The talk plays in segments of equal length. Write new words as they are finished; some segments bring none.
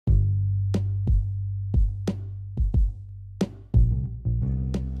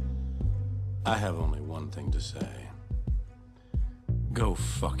I have only one thing to say. Go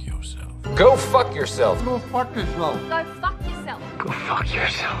fuck yourself. Go fuck yourself. Go fuck yourself. Go fuck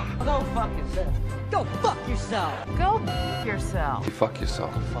yourself. Go fuck yourself. Go fuck yourself. Go fuck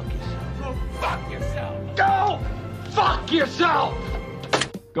yourself. Go f yourself.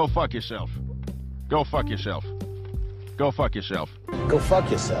 Go fuck yourself. Go fuck yourself. Go fuck yourself. Go fuck yourself. Go fuck yourself. Go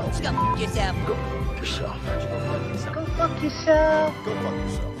fuck yourself.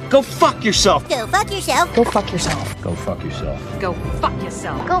 Go fuck yourself. Go fuck yourself. Go fuck yourself. Go fuck yourself. Go fuck yourself. Go fuck yourself. Go fuck yourself. Go fuck yourself. Go fuck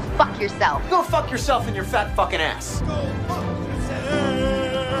yourself. Go fuck yourself. Go fuck yourself in your fat fucking ass.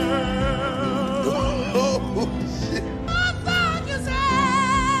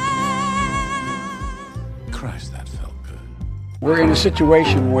 Christ, that felt good. We're in a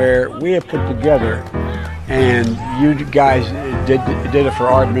situation where we have put together, and you guys did it for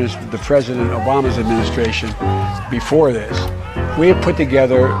our the President Obama's administration before this. We have put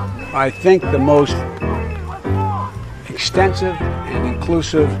together, I think, the most extensive and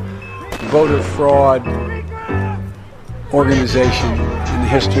inclusive voter fraud organization in the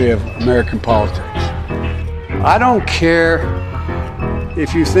history of American politics. I don't care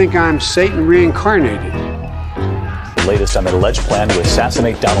if you think I'm Satan reincarnated. The latest on an alleged plan to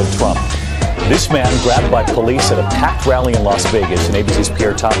assassinate Donald Trump. This man grabbed by police at a packed rally in Las Vegas, and ABC's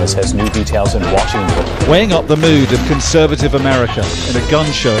Pierre Thomas has new details in Washington. Weighing up the mood of conservative America in a gun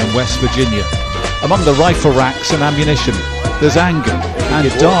show in West Virginia. Among the rifle racks and ammunition, there's anger and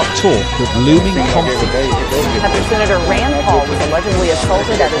dark talk of looming conflict. After Senator Rand Paul was allegedly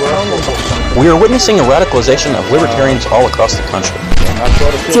assaulted at his home in Baltimore. We are witnessing a radicalization of libertarians all across the country.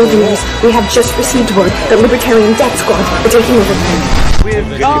 Dear Louise, we have just received word that Libertarian Death Squad are taking over.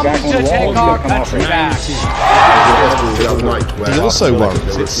 We've come to take our country back. He also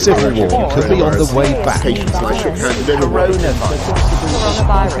worries its civil war could be on the way back.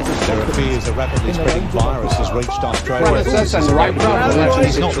 Coronavirus. Is a rapidly spreading virus has reached Australia. That's on the right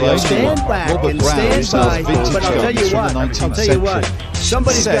He's not the only one. Robert Brown sells vintage guns from the 19th century.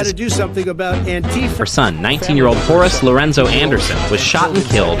 Somebody's got to do something about Antifa. Her son, 19-year-old Horace Lorenzo Anderson, was shot and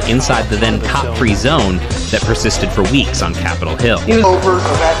killed inside the then cop-free zone that persisted for weeks on Capitol Hill. Over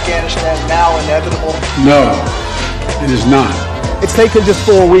of Afghanistan now inevitable. No, it is not. It's taken just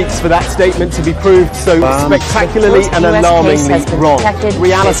 4 weeks for that statement to be proved so spectacularly and alarmingly wrong.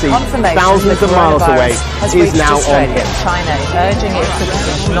 Reality, thousands of miles away, is now on him. China is urging its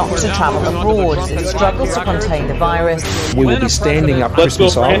citizens not to travel abroad as it struggles to contain the virus. We will be standing up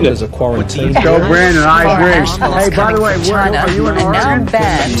Christmas Island as a quarantine. Go, Brandon, I agree. Hey, by the way, China are now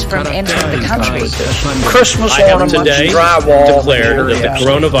banned from entering the country. Christmas ornaments, drywall, declared that the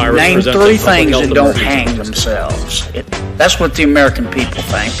coronavirus name 3 things that don't hang themselves. That's what the American people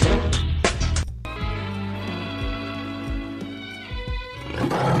think.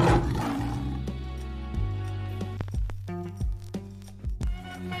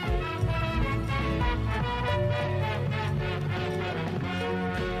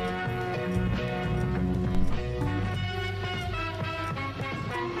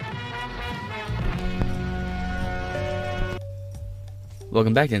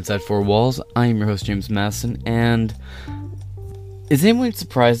 Welcome back to Inside Four Walls. I'm your host, James Masson, and is anyone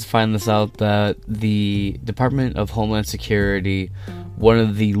surprised to find this out that the Department of Homeland Security, one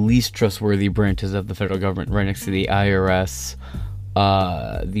of the least trustworthy branches of the federal government, right next to the IRS,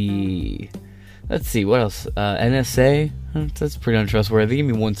 let's see, what else? NSA? That's pretty untrustworthy. Give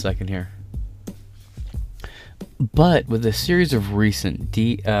me 1 second here. But with a series of recent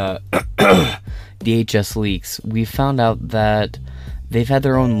DHS leaks, we found out that they've had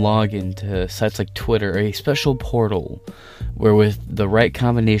their own login to sites like Twitter, a special portal where with the right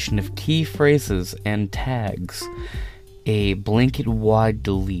combination of key phrases and tags, a blanket-wide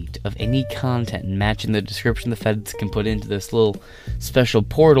delete of any content matching the description the feds can put into this little special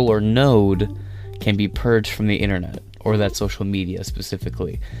portal or node can be purged from the internet, or that social media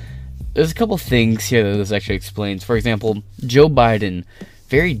specifically. There's a couple things here that this actually explains. For example, Joe Biden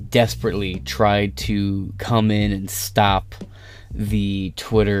very desperately tried to come in and stop the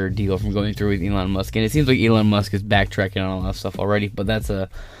Twitter deal from going through with Elon Musk, and it seems like Elon Musk is backtracking on all that stuff already, but that's that's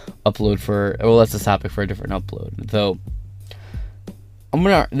a topic for a different upload. Though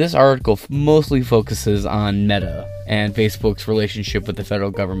this article mostly focuses on Meta and Facebook's relationship with the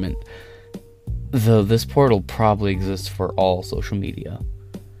federal government, though this portal probably exists for all social media.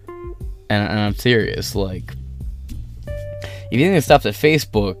 And I'm serious, like, if you think it stops at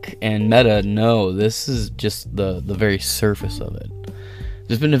Facebook and Meta, no, this is just the very surface of it.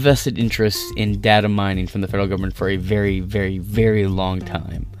 There's been a vested interest in data mining from the federal government for a very, very, very long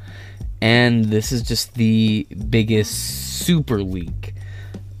time. And this is just the biggest super leak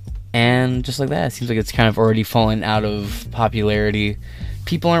And just like that, it seems like it's kind of already fallen out of popularity.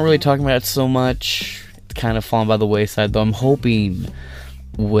 People aren't really talking about it so much. It's kind of fallen by the wayside, though I'm hoping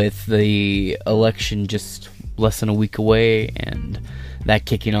with the election just less than a week away and that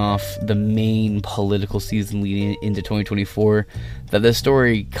kicking off the main political season leading into 2024, that this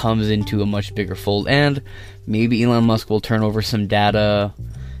story comes into a much bigger fold, and maybe Elon Musk will turn over some data,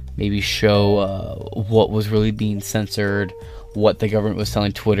 maybe show what was really being censored, what the government was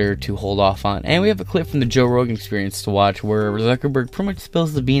telling Twitter to hold off on. And we have a clip from the Joe Rogan Experience to watch where Zuckerberg pretty much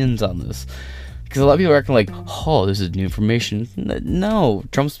spills the beans on this. Because a lot of people are acting like, oh, this is new information. No,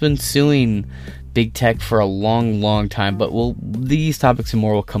 Trump's been suing big tech for a long, long time, but these topics and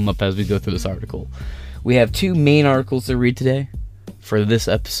more will come up as we go through this article. We have 2 main articles to read today for this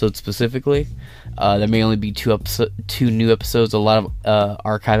episode specifically. There may only be 2 new episodes. A lot of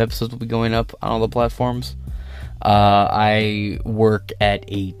archive episodes will be going up on all the platforms. I work at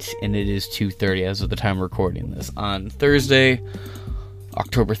 8 and it is 2:30 as of the time recording this on Thursday,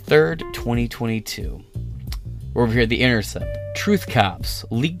 October 3rd, 2022. We're over here at The Intercept. Truth Cops.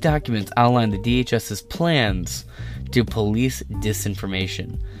 Leaked documents outline the DHS's plans to police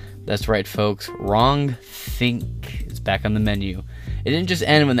disinformation. That's right, folks. Wrong Think is back on the menu. It didn't just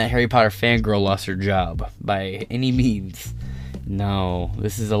end when that Harry Potter fangirl lost her job, by any means. No,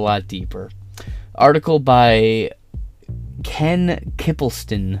 this is a lot deeper. Article by Ken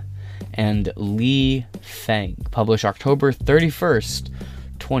Kippelston and Lee Feng, published October 31st,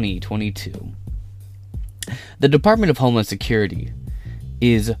 2022. The Department of Homeland Security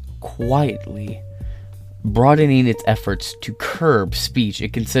is quietly broadening its efforts to curb speech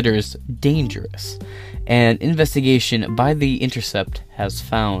it considers dangerous. An investigation by The Intercept has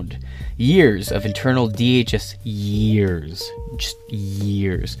found years of internal DHS just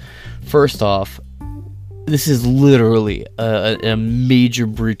years. First off, this is literally a major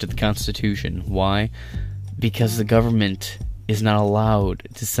breach of the Constitution. Why? Because the government is not allowed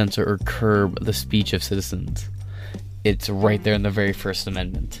to censor or curb the speech of citizens. It's right there in the very First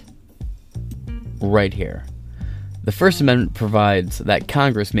Amendment. Right here. The First Amendment provides that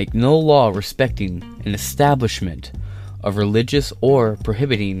Congress make no law respecting an establishment of religious or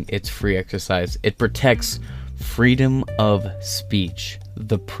prohibiting its free exercise. It protects freedom of speech,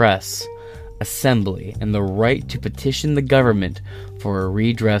 the press, assembly, and the right to petition the government for a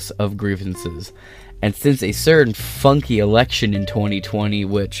redress of grievances. And since a certain funky election in 2020,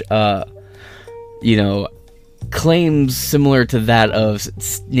 which, claims similar to that of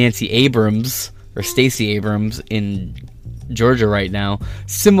Nancy Abrams, or Stacey Abrams in Georgia right now,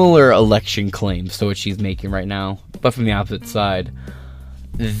 similar election claims to what she's making right now, but from the opposite side.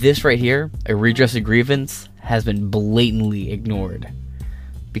 This right here, a redress of grievance, has been blatantly ignored.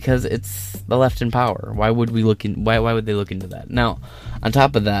 Because it's the left in power. Why would they look into that? Now, on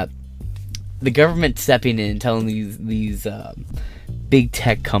top of that, the government stepping in and telling these big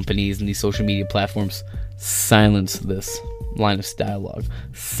tech companies and these social media platforms, silence this line of dialogue,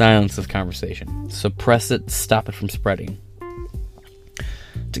 silence this conversation, suppress it, stop it from spreading.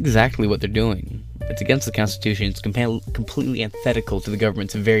 It's exactly what they're doing. It's against the Constitution. It's completely antithetical to the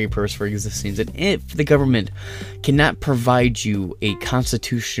government's very purpose for existence. And if the government cannot provide you a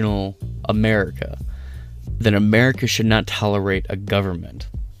constitutional America, then America should not tolerate a government.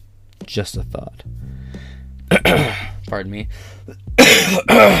 Just a thought. Pardon me.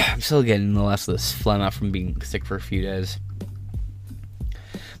 I'm still getting the last of this phlegm out from being sick for a few days.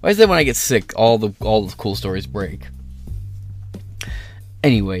 Why is that when I get sick, all the cool stories break?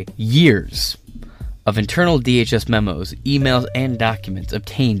 Anyway, years of internal DHS memos, emails, and documents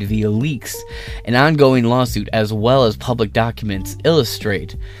obtained via leaks, an ongoing lawsuit, as well as public documents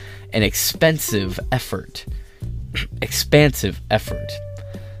illustrate an expansive effort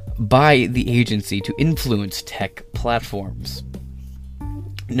by the agency to influence tech platforms.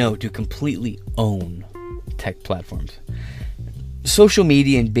 No, to completely own tech platforms. Social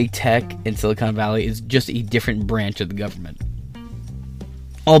media and big tech in Silicon Valley is just a different branch of the government.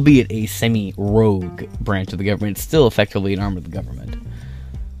 Albeit a semi-rogue branch of the government, it's still effectively an arm of the government.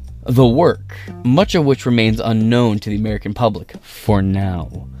 The work, much of which remains unknown to the American public for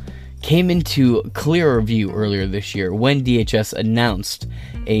now, came into clearer view earlier this year when DHS announced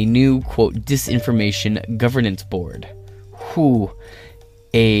a new, quote, disinformation governance board.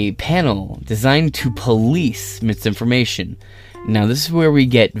 A panel designed to police misinformation. Now, this is where we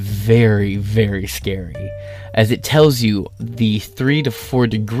get very, very scary, as it tells you the 3 to 4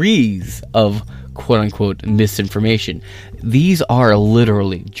 degrees of quote-unquote misinformation. These are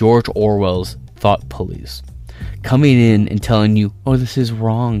literally George Orwell's thought police, coming in and telling you, oh, this is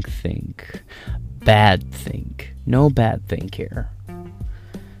wrong think, bad think. No bad think here.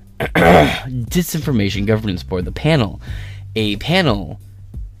 Disinformation Governance Board, the panel. A panel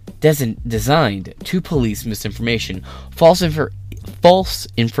designed to police misinformation. False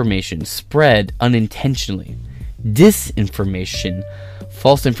information spread unintentionally. Disinformation,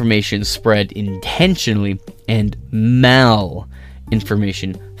 false information spread intentionally, and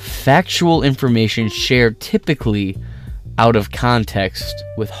malinformation, factual information shared typically out of context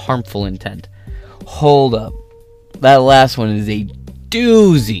with harmful intent. Hold up. That last one is a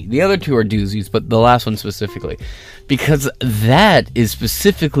doozy. The other two are doozies, but the last one specifically. Because that is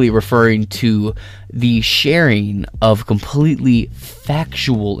specifically referring to the sharing of completely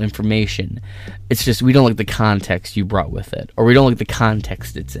factual information. It's just we don't like the context you brought with it, or we don't like the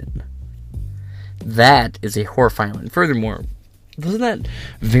context it's in. That is a horrifying one. Furthermore, doesn't that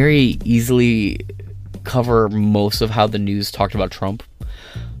very easily cover most of how the news talked about Trump?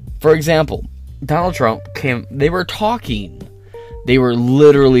 For example, Donald Trump they were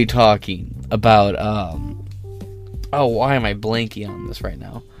literally talking about, why am I blanking on this right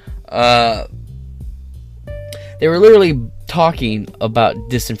now? They were literally talking about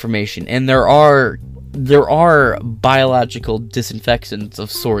disinformation, and there are biological disinfectants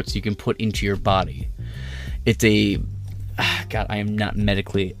of sorts you can put into your body. It's God, I am not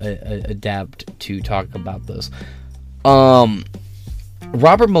medically adept to talk about this.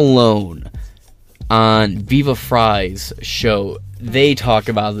 Robert Malone on Viva Fry's show, they talk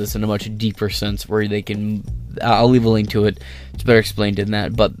about this in a much deeper sense where they can... I'll leave a link to it. It's better explained in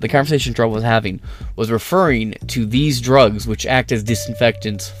that. But the conversation Trump was having was referring to these drugs which act as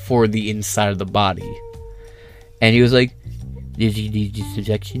disinfectants for the inside of the body. And he was like, these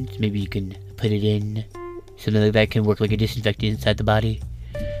disinfectants, maybe you can put it in. Something like that can work like a disinfectant inside the body.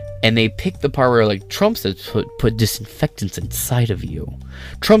 And they picked the part where, like, Trump says put disinfectants inside of you.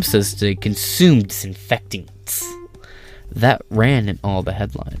 Trump says to consume disinfectants. That ran in all the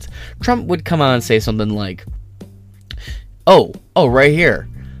headlines. Trump would come out and say something like, oh, right here.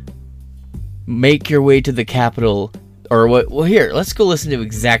 Make your way to the Capitol. Or what? Well, here, let's go listen to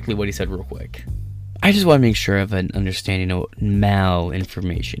exactly what he said real quick. I just want to make sure I have an understanding of what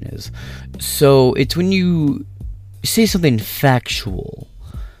malinformation is. So, it's when you say something factual,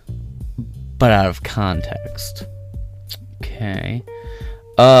 but out of context. Okay.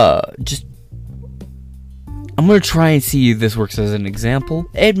 I'm going to try and see if this works as an example.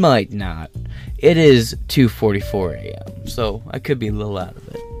 It might not. It is 2:44 a.m., so I could be a little out of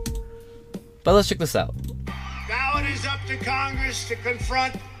it. But let's check this out. Now it is up to Congress to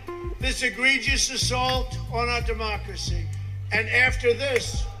confront this egregious assault on our democracy. And after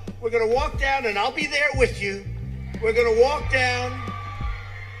this, we're going to walk down, and I'll be there with you. We're going to walk down.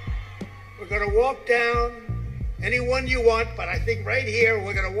 We're going to walk down anyone you want, but I think right here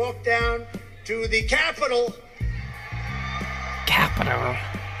we're going to walk down to the Capitol.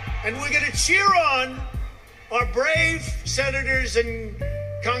 And we're going to cheer on our brave senators and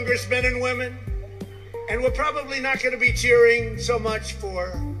congressmen and women. And we're probably not going to be cheering so much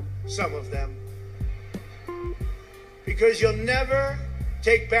for some of them. Because you'll never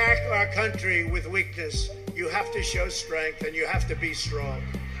take back our country with weakness. You have to show strength, and you have to be strong.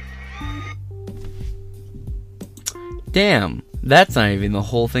 Damn, that's not even the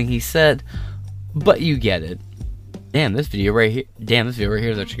whole thing he said, but you get it. Damn, this video right here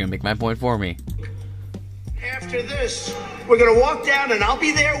is actually gonna make my point for me. After this, we're gonna walk down, and I'll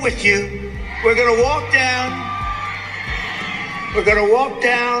be there with you. We're gonna walk down. We're gonna walk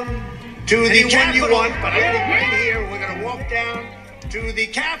down to the one you want, but I think right here we're gonna walk down to the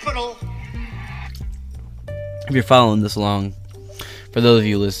Capitol. If you're following this along, for those of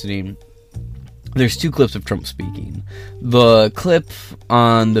you listening, there's two clips of Trump speaking. The clip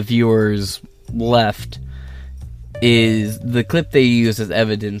on the viewer's left is the clip they used as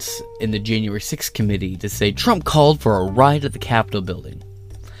evidence in the January 6th committee to say Trump called for a riot at the Capitol building.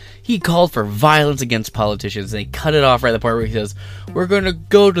 He called for violence against politicians. They cut it off right at the part where he says, we're going to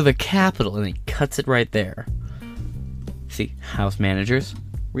go to the Capitol, and he cuts it right there. See, House managers,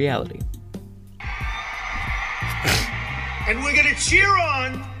 reality. And we're going to cheer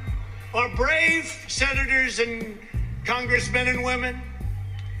on our brave senators and congressmen and women.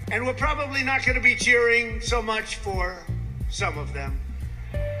 And we're probably not going to be cheering so much for some of them.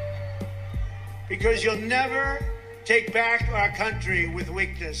 Because you'll never take back our country with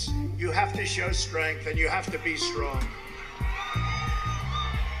weakness. You have to show strength, and you have to be strong.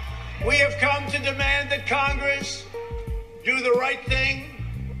 We have come to demand that Congress do the right thing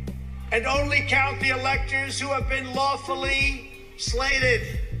and only count the electors who have been lawfully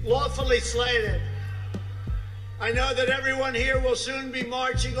slated. I know that everyone here will soon be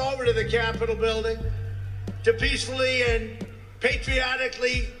marching over to the Capitol building to peacefully and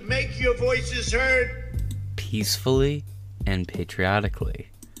patriotically make your voices heard. Peacefully and patriotically.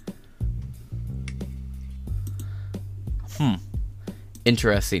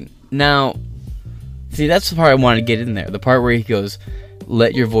 Interesting. Now, see, that's the part I want to get in there. The part where he goes,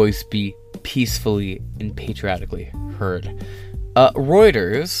 let your voice be peacefully and patriotically heard.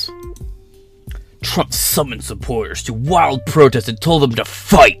 Reuters, Trump summoned supporters to wild protests and told them to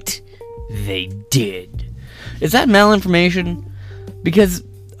fight. They did. Is that malinformation? Because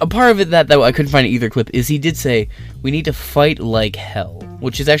a part of it that I couldn't find in either clip is he did say, we need to fight like hell,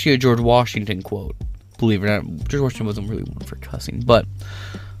 which is actually a George Washington quote. Believe it or not, George Washington wasn't really one for cussing, but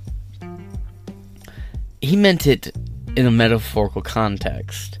he meant it in a metaphorical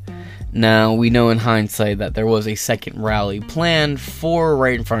context. Now, we know in hindsight that there was a second rally planned for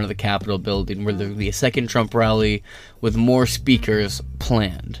right in front of the Capitol building, where there would be a second Trump rally with more speakers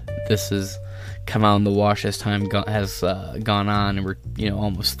planned. This has come out in the wash as time has gone on, and we're,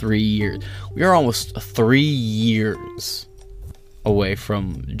 almost 3 years. We are almost 3 years away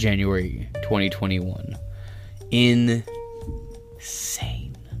from January 2021. Insane.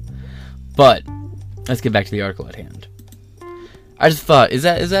 But let's get back to the article at hand. I just thought, is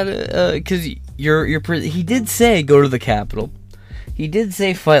that because he did say go to the Capitol, he did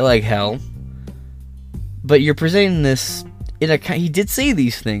say fight like hell, but you're presenting this he did say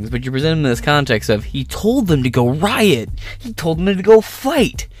these things, but you're presenting in this context of he told them to go riot, he told them to go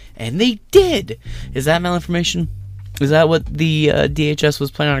fight, and they did. Is that malinformation? Is that what the DHS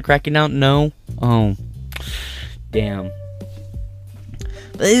was planning on cracking down? No? Oh. Damn.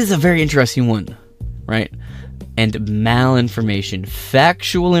 But it is a very interesting one, right? And malinformation.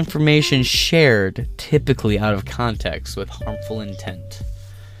 Factual information shared, typically out of context, with harmful intent.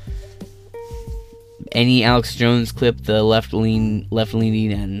 Any Alex Jones clip the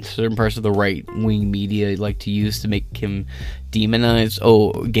left-leaning and certain parts of the right-wing media like to use to make him demonized.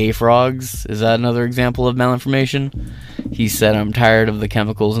 Oh, gay frogs? Is that another example of malinformation? He said, I'm tired of the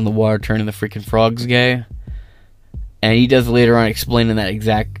chemicals in the water turning the freaking frogs gay. And he does later on explain in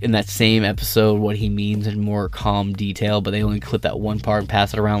that same episode what he means in more calm detail, but they only clip that one part and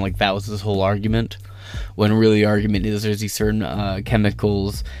pass it around like that was his whole argument. When really the argument is there's these certain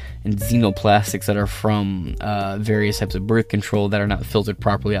chemicals and xenoplastics that are from various types of birth control that are not filtered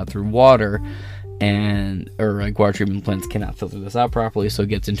properly out through water, or like water treatment plants cannot filter this out properly, so it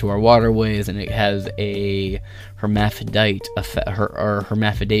gets into our waterways, and it has a hermaphrodite effect, or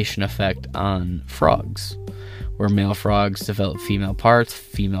hermaphrodation effect on frogs, where male frogs develop female parts,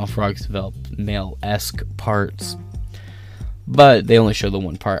 female frogs develop male-esque parts, but they only show the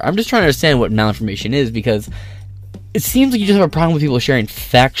one part. I'm just trying to understand what malinformation is, because it seems like you just have a problem with people sharing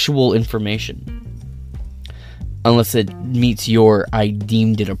factual information. Unless it meets your I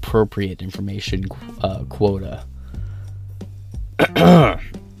deemed it appropriate information quota.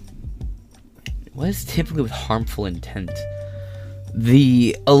 What is typically with harmful intent?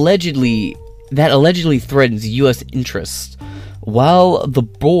 That allegedly threatens U.S. interests, while the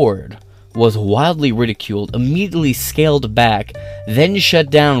board was wildly ridiculed, immediately scaled back, then shut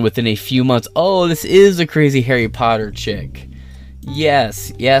down within a few months. Oh, this is a crazy Harry Potter chick.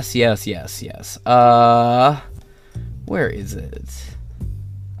 Yes. Where is it?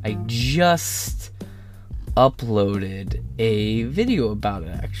 I just uploaded a video about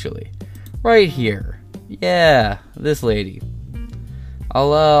it, actually. Right here. Yeah, this lady.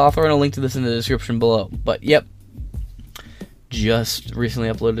 I'll throw in a link to this in the description below. But, yep. Just recently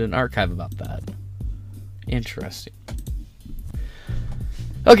uploaded an archive about that. Interesting.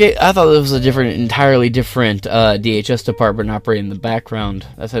 Okay, I thought this was a entirely different DHS department operating in the background.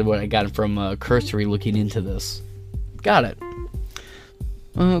 That's what I got from cursory looking into this. Got it.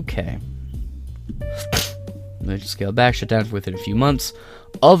 Okay. They just scaled back, shut down within a few months.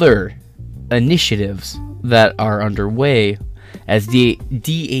 Other initiatives that are underway as the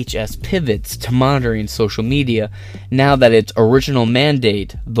DHS pivots to monitoring social media now that its original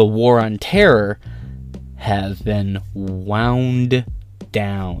mandate, the War on Terror, has been wound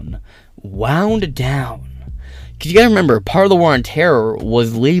down. Wound down. Because you gotta remember, part of the War on Terror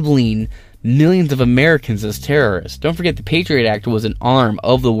was labeling millions of Americans as terrorists. Don't forget, the Patriot Act was an arm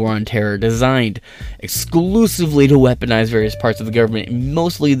of the War on Terror designed exclusively to weaponize various parts of the government,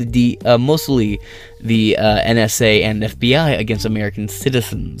 mostly the NSA and FBI against American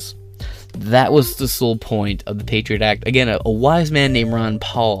citizens. That was the sole point of the Patriot Act. Again, a wise man named Ron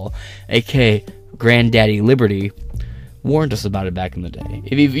Paul, aka Granddaddy Liberty, warned us about it back in the day.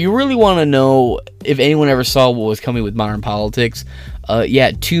 If you really want to know if anyone ever saw what was coming with modern politics,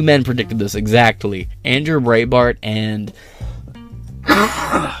 two men predicted this exactly. Andrew Breitbart and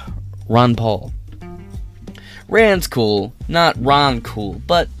Ron Paul. Rand's cool, not Ron cool,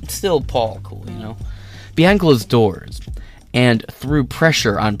 but still Paul cool, you know? Behind closed doors, and through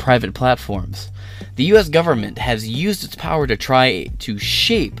pressure on private platforms, the U.S. government has used its power to try to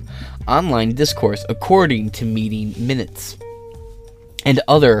shape online discourse according to meeting minutes and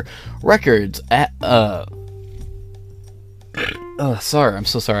other records. Sorry, I'm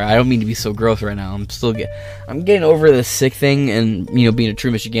so sorry. I don't mean to be so gross right now. I'm getting over this sick thing, and being a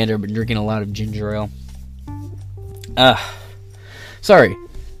true Michigander, I've been drinking a lot of ginger ale. Sorry.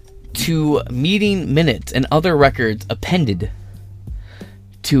 To meeting minutes and other records appended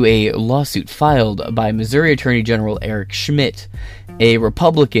to a lawsuit filed by Missouri Attorney General Eric Schmidt, a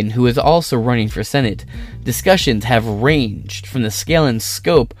Republican who is also running for Senate. Discussions have ranged from the scale and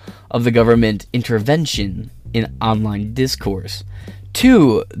scope of the government intervention in online discourse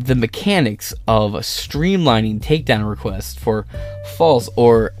to the mechanics of streamlining takedown requests for false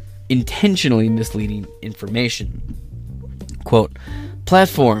or intentionally misleading information. Quote,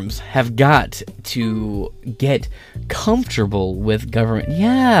 platforms have got to get comfortable with government.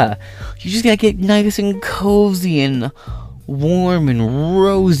 Yeah, you just gotta get nice and cozy and warm and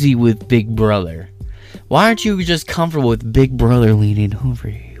rosy with Big Brother. Why aren't you just comfortable with Big Brother leaning over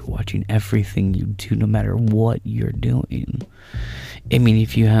you, watching everything you do, no matter what you're doing? I mean,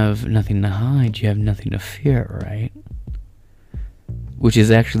 if you have nothing to hide, you have nothing to fear, right? Which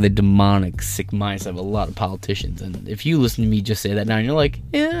is actually the demonic, sick mindset of a lot of politicians. And if you listen to me just say that now, and you're like,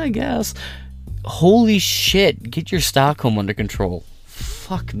 yeah, I guess. Holy shit, get your Stockholm under control.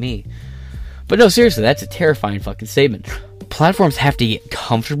 Fuck me. But no, seriously, that's a terrifying fucking statement. Platforms have to get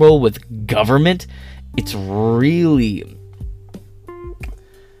comfortable with government. It's really...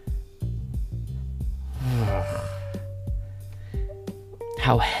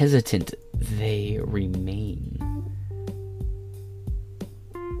 how hesitant they remain.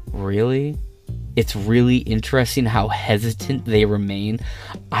 Really? It's really interesting how hesitant they remain.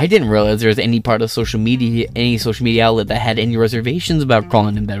 I didn't realize there was any part of social media outlet that had any reservations about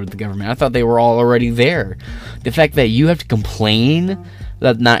crawling in bed with the government. I thought they were all already there. The fact that you have to complain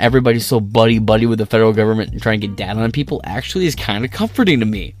that not everybody's so buddy-buddy with the federal government and trying to get data on people actually is kind of comforting to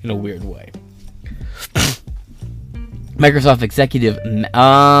me in a weird way. Microsoft executive...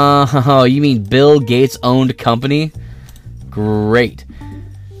 Oh, you mean Bill Gates owned company? Great.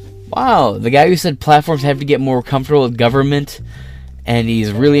 Wow, the guy who said platforms have to get more comfortable with government, and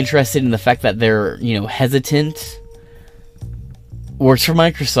he's really interested in the fact that they're, hesitant, works for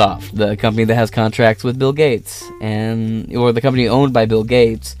Microsoft, the company that has contracts with Bill Gates, or the company owned by Bill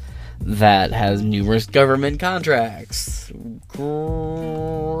Gates that has numerous government contracts. Great.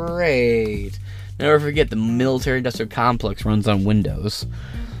 Never forget the military-industrial complex runs on Windows.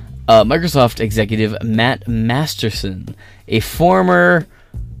 Microsoft executive Matt Masterson, a former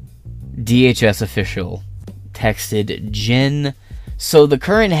DHS official, texted Jen. So the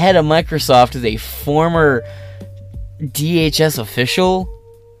current head of Microsoft is a former DHS official?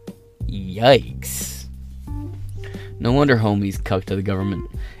 Yikes. No wonder homies cucked to the government.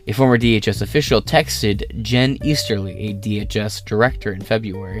 A former DHS official texted Jen Easterly, a DHS director, in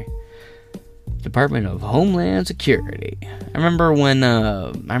February. Department of Homeland Security. I remember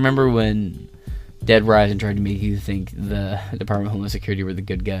when Dead Rising tried to make you think the Department of Homeland Security were the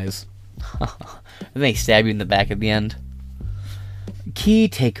good guys. And they stab you in the back at the end. Key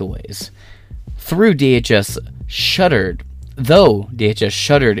takeaways. Though DHS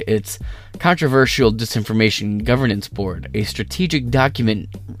shuttered its controversial disinformation governance board, a strategic document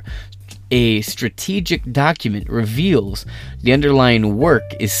reveals the underlying work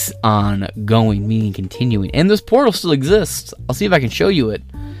is ongoing, meaning continuing, and this portal still exists. I'll see if I can show you it.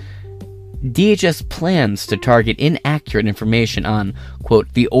 DHS plans to target inaccurate information on,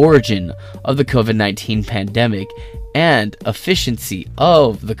 quote, the origin of the COVID-19 pandemic and efficiency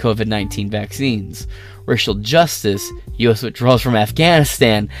of the COVID-19 vaccines, racial justice, U.S. withdrawals from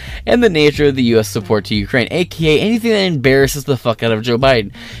Afghanistan, and the nature of the U.S. support to Ukraine, aka anything that embarrasses the fuck out of Joe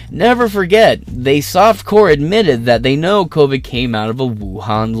Biden. Never forget, they softcore admitted that they know COVID came out of a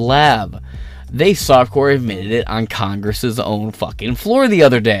Wuhan lab. They softcore admitted it on Congress's own fucking floor the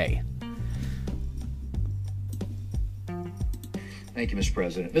other day. Thank you, Mr.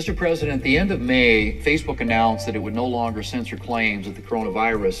 President. Mr. President, at the end of May, Facebook announced that it would no longer censor claims that the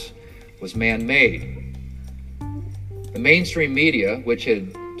coronavirus was man-made. The mainstream media, which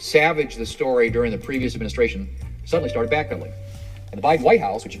had savaged the story during the previous administration, suddenly started backpedaling. And the Biden White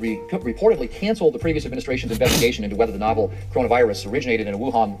House, which reportedly canceled the previous administration's investigation into whether the novel coronavirus originated in a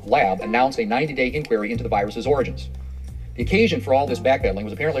Wuhan lab, announced a 90-day inquiry into the virus's origins. The occasion for all this backpedaling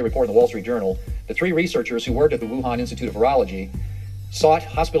was apparently reported in the Wall Street Journal that 3 researchers who worked at the Wuhan Institute of Virology sought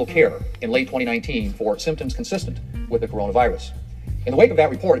hospital care in late 2019 for symptoms consistent with the coronavirus. In the wake of that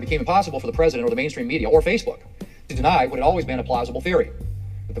report, it became impossible for the president or the mainstream media or Facebook to deny what had always been a plausible theory,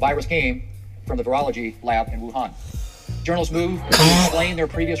 that the virus came from the virology lab in Wuhan. Journalists moved to explain their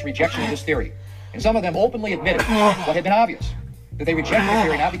previous rejection of this theory, and some of them openly admitted what had been obvious, that they rejected the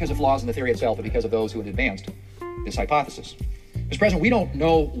theory not because of flaws in the theory itself, but because of those who had advanced this hypothesis. Mr. President, we don't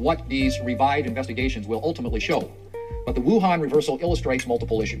know what these revived investigations will ultimately show, but the Wuhan reversal illustrates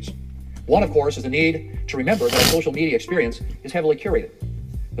multiple issues. One, of course, is the need to remember that our social media experience is heavily curated.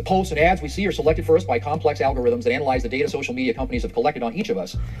 The posts and ads we see are selected first by complex algorithms that analyze the data social media companies have collected on each of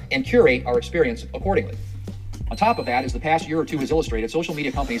us and curate our experience accordingly. On top of that, as the past year or two has illustrated, social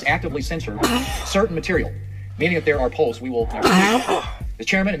media companies actively censor certain material, meaning that there are posts we will never see. As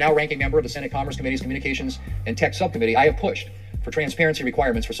chairman and now ranking member of the Senate Commerce Committee's Communications and Tech Subcommittee, I have pushed for transparency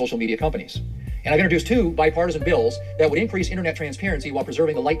requirements for social media companies. And I've introduced 2 bipartisan bills that would increase internet transparency while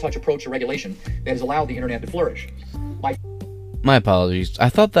preserving the light touch approach to regulation that has allowed the internet to flourish. My apologies. I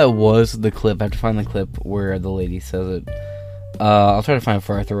thought that was the clip. I have to find the clip where the lady says it. I'll try to find it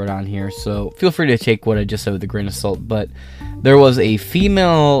before I throw it on here, so feel free to take what I just said with a grain of salt. But there was a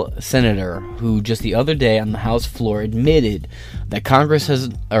female senator who just the other day on the House floor admitted that Congress has,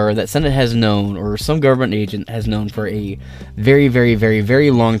 or that Senate has known, or some government agent has known for a very, very, very,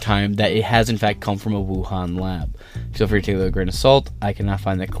 very long time that it has in fact come from a Wuhan lab. Feel free to take it with a grain of salt. I cannot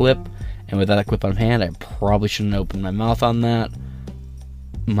find the clip, and without a clip on hand, I probably shouldn't open my mouth on that.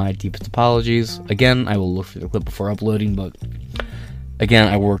 My deepest apologies. Again, I will look for the clip before uploading, but again,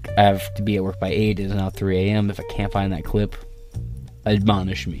 I have to be at work by 8. It is now 3 a.m. If I can't find that clip,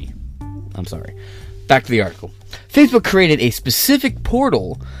 admonish me. I'm sorry. Back to the article. Facebook created a specific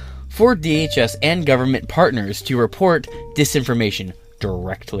portal for DHS and government partners to report disinformation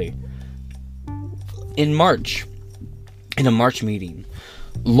directly. In a March meeting,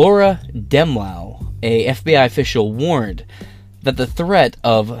 Laura Demlau, a FBI official, warned that the threat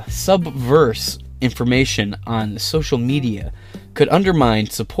of subversive information on social media could undermine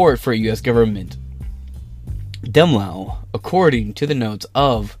support for U.S. government. Demlau, according to the notes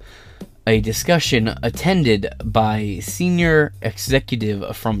of a discussion attended by senior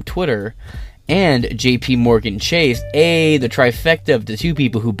executive from Twitter and JP Morgan Chase, the trifecta of the 2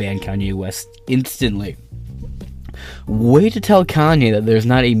 people who banned Kanye West instantly. Way to tell Kanye that there's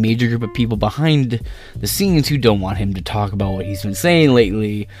not a major group of people behind the scenes who don't want him to talk about what he's been saying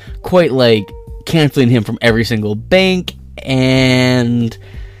lately, quite like canceling him from every single bank and,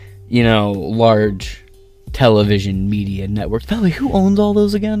 large television media networks. By the way, who owns all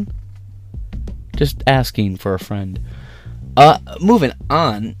those again? Just asking for a friend. Moving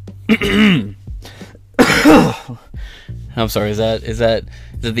on. I'm sorry, is that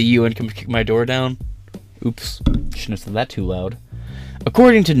the UN come kick my door down? Oops, shouldn't have said that too loud.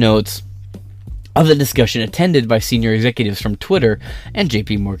 According to notes of the discussion attended by senior executives from Twitter and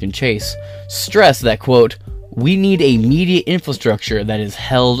JP Morgan Chase, stress that, quote, we need a media infrastructure that is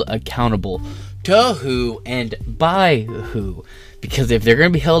held accountable. To who and by who? Because if they're going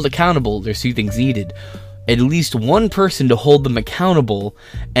to be held accountable, there's 2 things needed. At least one person to hold them accountable,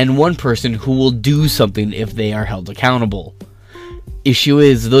 and one person who will do something if they are held accountable. Issue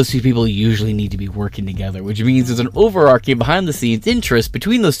is, those 2 people usually need to be working together, which means there's an overarching behind-the-scenes interest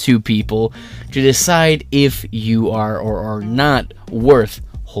between those 2 people to decide if you are or are not worth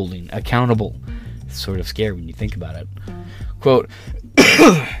holding accountable. It's sort of scary when you think about it. Quote,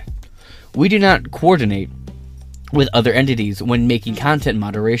 we do not coordinate with other entities when making content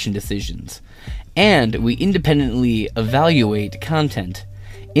moderation decisions, and we independently evaluate content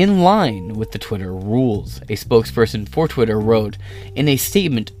in line with the Twitter rules, a spokesperson for Twitter wrote in a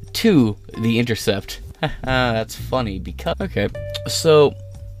statement to The Intercept. That's funny because... Okay, so...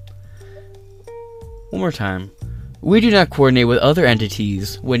 One more time. We do not coordinate with other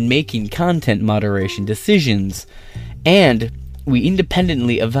entities when making content moderation decisions, and we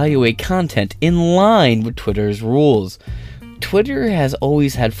independently evaluate content in line with Twitter's rules. Twitter has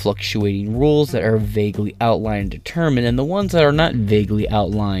always had fluctuating rules that are vaguely outlined and determined, and the ones that are not vaguely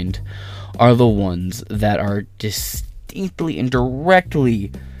outlined are the ones that are distinctly and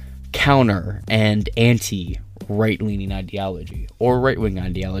directly counter and anti-right-leaning ideology, or right-wing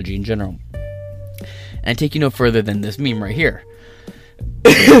ideology in general. And I take you no further than this meme right here.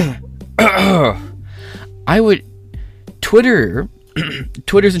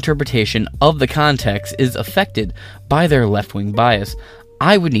 Twitter's interpretation of the context is affected by their left-wing bias.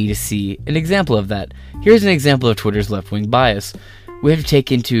 I would need to see an example of that. Here's an example of Twitter's left-wing bias. We have to take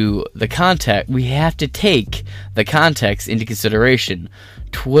the context into consideration.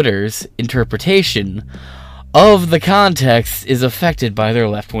 Twitter's interpretation of the context is affected by their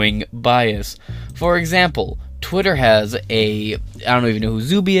left-wing bias. For example, Twitter has I don't even know who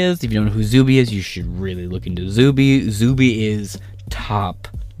Zuby is. If you don't know who Zuby is, you should really look into Zuby. Zuby is top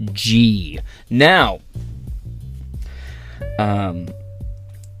G. Now,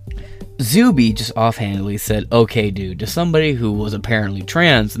 Zuby just offhandedly said, okay, dude, to somebody who was apparently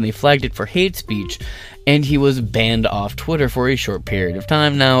trans, and they flagged it for hate speech, and he was banned off Twitter for a short period of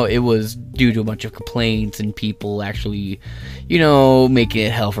time. Now, it was due to a bunch of complaints and people actually, making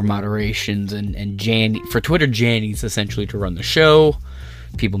it hell for moderations, and for Twitter Jannies essentially to run the show.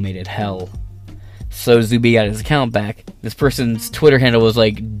 People made it hell. So Zuby got his account back. This person's Twitter handle was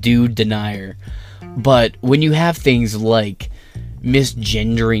like, dude denier. But when you have things like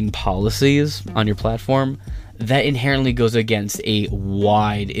misgendering policies on your platform, that inherently goes against a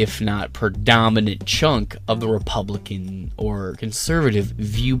wide, if not predominant, chunk of the Republican or conservative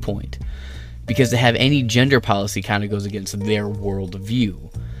viewpoint. Because to have any gender policy kind of goes against their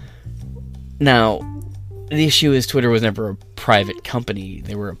worldview. Now, the issue is Twitter was never a private company.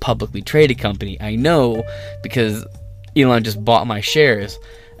 They were a publicly traded company. I know because Elon just bought my shares,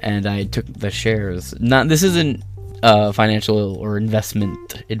 and I took the shares. This isn't financial or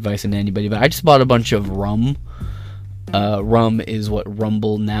investment advice into anybody, but I just bought a bunch of rum. Rum is what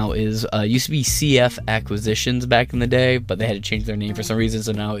Rumble now is. Used to be CF Acquisitions back in the day, but they had to change their name for some reason,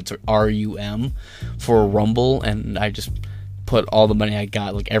 so now it's RUM for Rumble, and I just put all the money I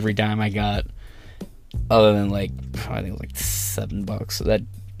got, like every dime I got, other than I think it was like $7. So that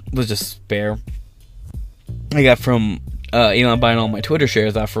was just spare. I got from Elon buying all my Twitter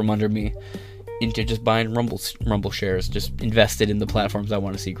shares out from under me into just buying Rumble shares, just invested in the platforms I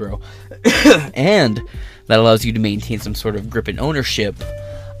want to see grow. And that allows you to maintain some sort of grip and ownership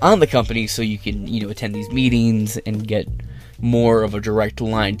on the company so you can, attend these meetings and get more of a direct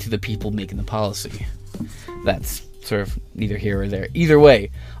line to the people making the policy. That's sort of neither here or there. Either way,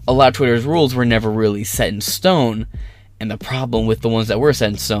 a lot of Twitter's rules were never really set in stone, and the problem with the ones that were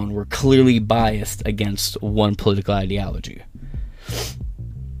set in stone were clearly biased against one political ideology.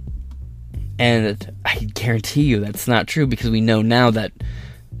 And I guarantee you that's not true, because we know now that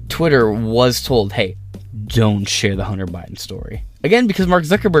Twitter was told, hey, don't share the Hunter Biden story. Again, because Mark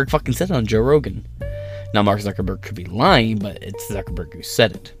Zuckerberg fucking said it on Joe Rogan. Now, Mark Zuckerberg could be lying, but it's Zuckerberg who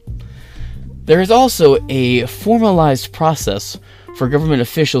said it. There is also a formalized process for government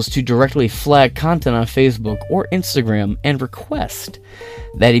officials to directly flag content on Facebook or Instagram and request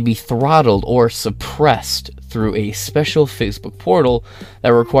that it be throttled or suppressed through a special Facebook portal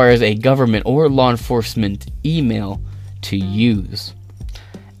that requires a government or law enforcement email to use.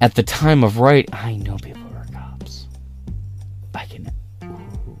 At the time of I know people who are cops.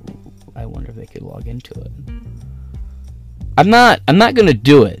 I wonder if they could log into it. I'm not gonna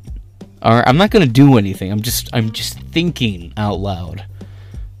do it. Or I'm not gonna do anything. I'm just thinking out loud.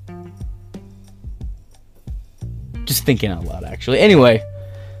 Just thinking out loud, actually. Anyway,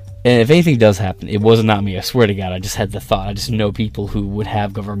 and if anything does happen, it was not me. I swear to God, I just had the thought. I just know people who would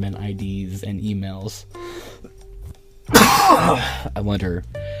have government IDs and emails. I wonder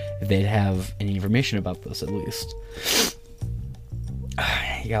if they'd have any information about this, at least.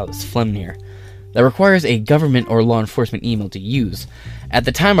 You got this phlegm here. That requires a government or law enforcement email to use. At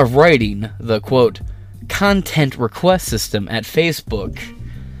the time of writing, the, quote, content request system at Facebook...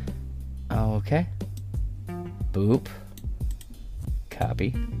 Okay. Boop.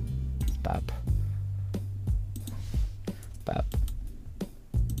 Copy. Bop. Bop.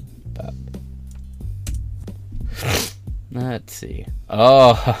 Bop. Let's see.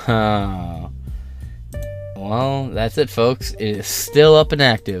 Oh, well, that's it, folks. It is still up and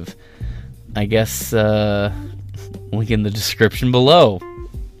active. I guess, link in the description below.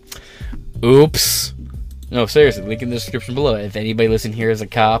 Oops. No, seriously, link in the description below. If anybody listening here is a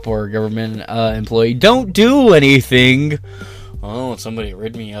cop or a government employee, don't do anything. Oh, somebody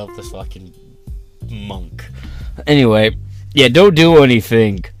rid me of this fucking monk. Anyway, yeah, don't do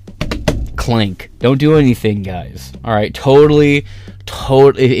anything. Clank. Don't do anything, guys. Alright, totally,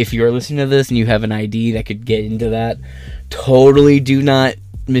 if you're listening to this and you have an ID that could get into that, totally do not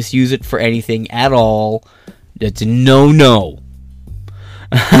misuse it for anything at all. That's a no.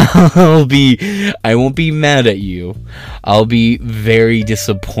 I won't be mad at you. I'll be very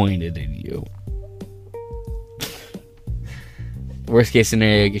disappointed in you. Worst case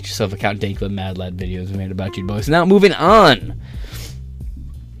scenario, get yourself a Count Dankula Mad Lad videos made about you boys. Now, moving on.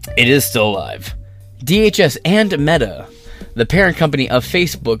 It is still live. DHS and Meta, the parent company of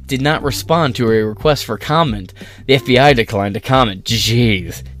Facebook, did not respond to a request for comment. The FBI declined to comment.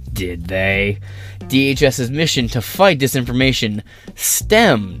 Jeez, did they? DHS's mission to fight disinformation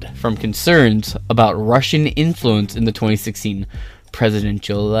stemmed from concerns about Russian influence in the 2016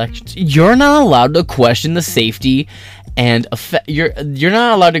 presidential elections. You're not allowed to question the safety and you're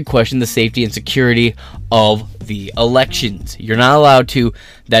not allowed to question the safety and security of the elections. You're not allowed to.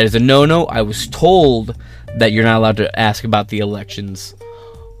 That is a no-no. I was told that you're not allowed to ask about the elections.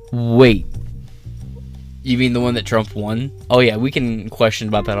 Wait. You mean the one that Trump won? Oh yeah, we can question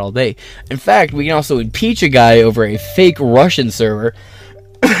about that all day. In fact, we can also impeach a guy over a fake Russian server,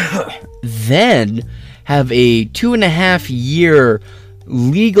 then have a 2.5-year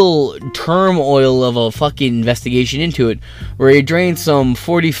legal turmoil of a fucking investigation into it, where he drained some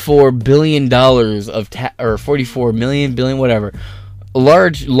 $44 billion or 44 million, billion, whatever, a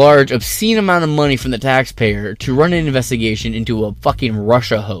large, obscene amount of money from the taxpayer to run an investigation into a fucking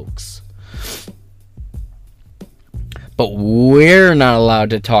Russia hoax. But we're not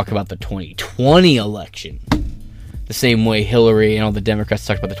allowed to talk about the 2020 election the same way Hillary and all the Democrats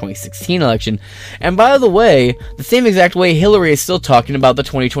talked about the 2016 election. And by the way, the same exact way Hillary is still talking about the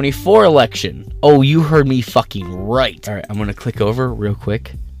 2024 election. Oh, you heard me fucking right. Alright, I'm gonna click over real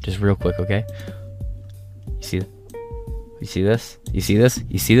quick. Just real quick, okay? You see that? You see this? You see this?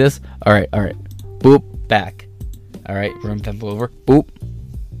 You see this? Alright. Boop. Back. Alright, room tempo over. Boop.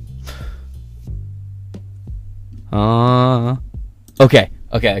 Okay.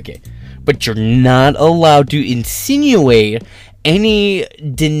 But you're not allowed to insinuate any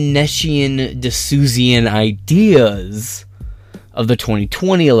Dinesian, D'Souzian ideas of the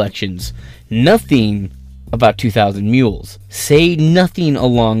 2020 elections. Nothing about 2,000 mules. Say nothing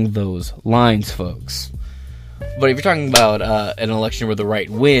along those lines, folks. But if you're talking about an election where the right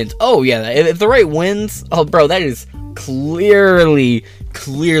wins, oh yeah, if the right wins, oh bro, that is clearly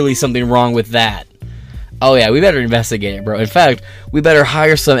something wrong with that. Oh yeah, we better investigate it, bro. In fact, we better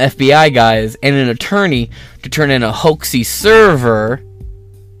hire some FBI guys and an attorney to turn in a hoaxy server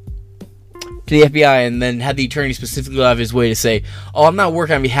to the FBI, and then have the attorney specifically go out of his way to say, oh, I'm not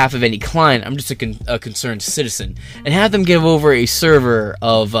working on behalf of any client, I'm just a concerned citizen. And have them give over a server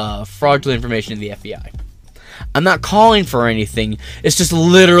of fraudulent information to the FBI. I'm not calling for anything. It's just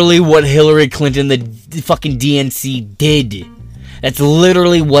literally what Hillary Clinton, the fucking DNC, did. That's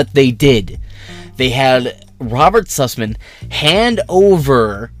literally what they did. They had Robert Sussman hand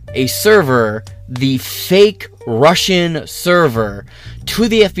over a server, the fake Russian server, to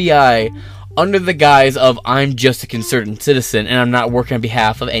the FBI under the guise of, I'm just a concerned citizen and I'm not working on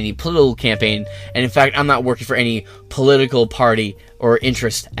behalf of any political campaign, and in fact I'm not working for any political party or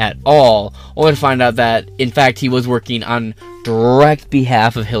interest at all, only to find out that in fact he was working on direct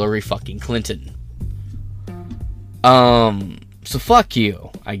behalf of Hillary fucking Clinton. So fuck you,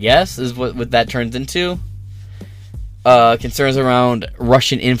 I guess, is what that turns into. Concerns around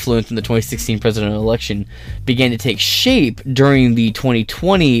Russian influence in the 2016 presidential election began to take shape during the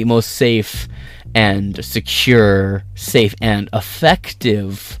 2020 most safe and secure, safe and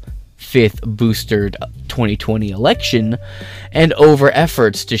effective fifth boosted 2020 election, and over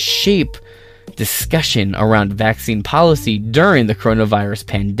efforts to shape discussion around vaccine policy during the coronavirus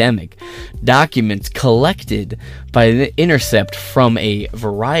pandemic. Documents collected by The Intercept from a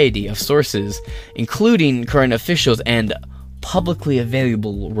variety of sources, including current officials and publicly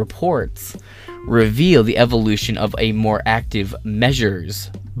available reports, reveal the evolution of a more active measures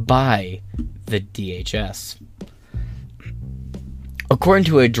by the DHS. According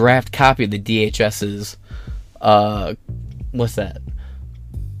to a draft copy of the DHS's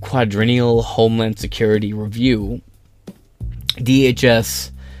Quadrennial Homeland Security Review,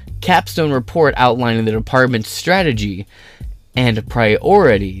 DHS capstone report outlining the department's strategy and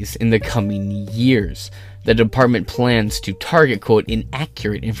priorities in the coming years. The department plans to target, quote,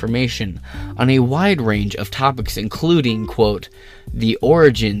 inaccurate information on a wide range of topics, including, quote, the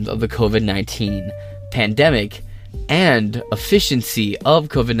origins of the COVID-19 pandemic and efficiency of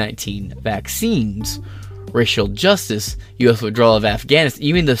COVID-19 vaccines, racial justice, U.S. withdrawal of Afghanistan.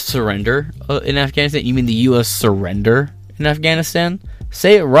 You mean the surrender in Afghanistan? You mean the U.S. surrender in Afghanistan?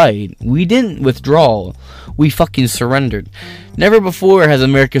 Say it right. We didn't withdraw. We fucking surrendered. Never before has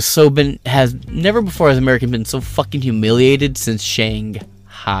America been so fucking humiliated since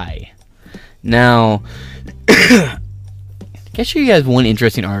Shanghai. Now, can I show you guys one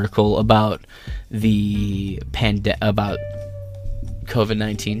interesting article about about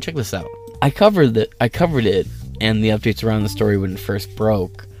COVID-19? Check this out. I covered it and the updates around the story when it first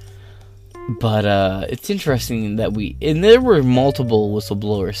broke. But it's interesting that there were multiple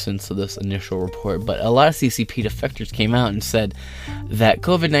whistleblowers since this initial report, but a lot of CCP defectors came out and said that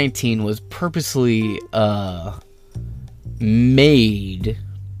COVID-19 was purposely made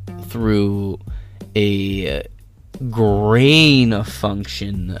through a grain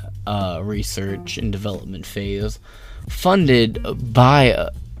function research and development phase funded by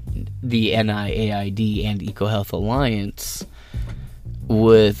the NIAID and EcoHealth Alliance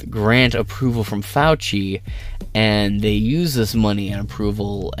with grant approval from Fauci, and they use this money and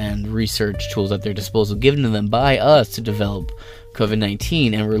approval and research tools at their disposal given to them by us to develop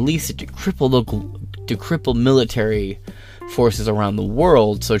COVID-19 and release it to cripple military forces around the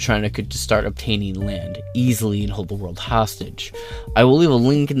world so China could just start obtaining land easily and hold the world hostage. I will leave a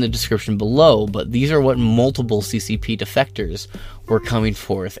link in the description below, but these are what multiple CCP defectors were coming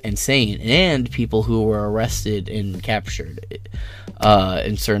forth and saying, and people who were arrested and captured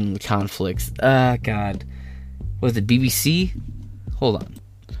in certain conflicts. God. Was it BBC? Hold on.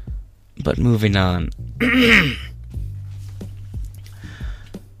 But moving on.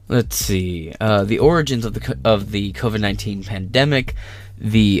 Let's see. The origins of the COVID-19 pandemic,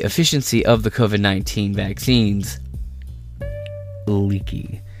 the efficiency of the COVID-19 vaccines,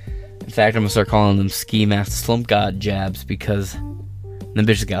 leaky. In fact, I'm gonna start calling them ski mask slump god jabs because the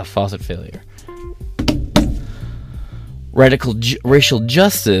bitches got faucet failure. Racial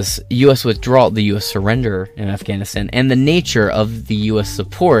justice, U.S. withdrawal, the U.S. surrender in Afghanistan, and the nature of the U.S.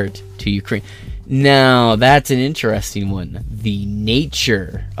 support to Ukraine. Now, that's an interesting one. The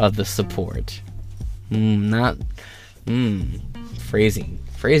nature of the support. Phrasing.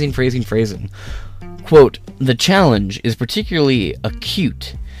 Quote, the challenge is particularly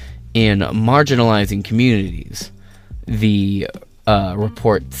acute in marginalizing communities, the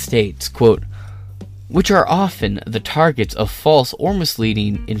report states, quote, which are often the targets of false or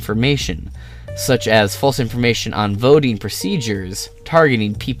misleading information, such as false information on voting procedures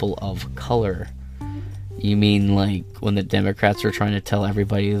targeting people of color. You mean like when the Democrats were trying to tell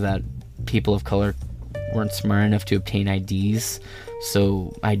everybody that people of color weren't smart enough to obtain IDs,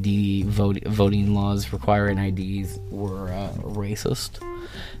 so voting laws requiring IDs were racist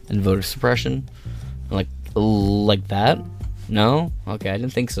and voter suppression? Like that? No? Okay, I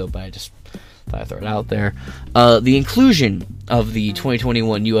didn't think so, but I just thought I'd throw it out there. The inclusion of the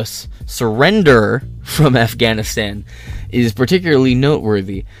 2021 U.S. surrender from Afghanistan is particularly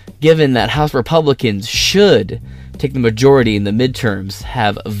noteworthy, given that House Republicans should take the majority in the midterms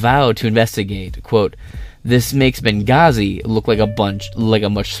have vowed to investigate. Quote, this makes Benghazi look like a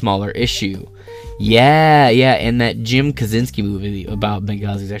much smaller issue. Yeah, and that Jim Kaczynski movie about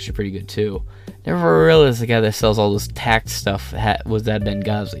Benghazi is actually pretty good too. Never realized the guy that sells all this tax stuff was at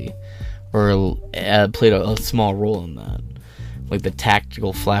Benghazi, or played a small role in that. Like the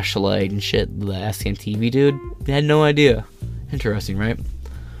tactical flashlight and shit, the Afghan TV dude. They had no idea. Interesting, right?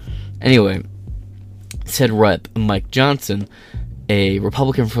 Anyway, said Rep. Mike Johnson, a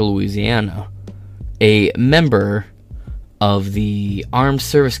Republican for Louisiana, a member of the Armed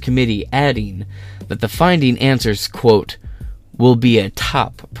Service Committee, adding that the finding answers, quote, will be a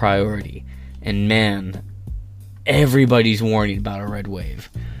top priority. And man, everybody's warning about a red wave.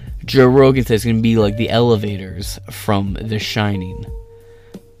 Joe Rogan says it's going to be like the elevators from The Shining.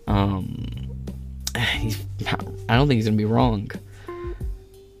 I don't think he's going to be wrong.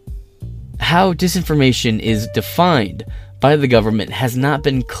 How disinformation is defined by the government has not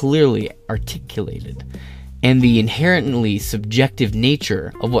been clearly articulated, and the inherently subjective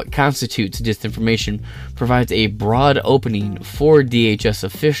nature of what constitutes disinformation provides a broad opening for DHS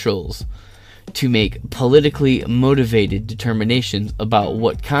officials to make politically motivated determinations about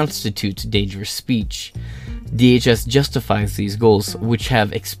what constitutes dangerous speech. DHS justifies these goals, which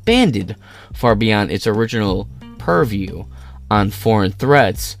have expanded far beyond its original purview on foreign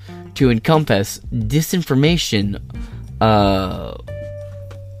threats, to encompass disinformation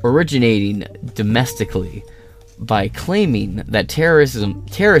originating domestically, by claiming that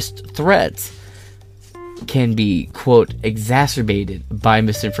terrorist threats can be, quote, exacerbated by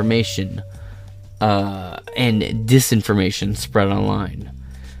misinformation and disinformation spread online.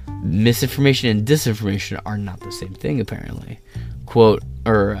 Misinformation and disinformation are not the same thing, apparently. Quote,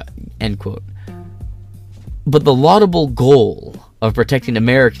 or end quote. But the laudable goal of protecting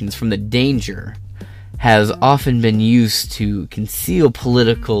Americans from the danger has often been used to conceal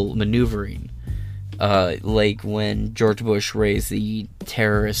political maneuvering. Like when George Bush raised the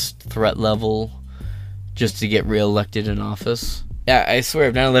terrorist threat level just to get reelected in office. Yeah, I swear,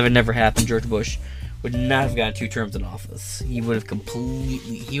 if 9/11 never happened, George Bush would not have gotten 2 terms in office. He would have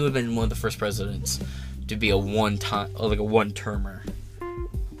been one of the first presidents to be a one-termer.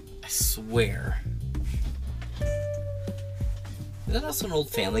 I swear. Is that also an old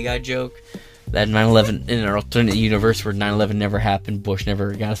Family Guy joke? That 9/11, in an alternate universe where 9/11 never happened, Bush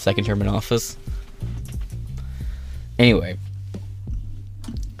never got a second term in office? Anyway.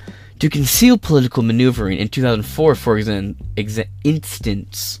 To conceal political maneuvering, in 2004, for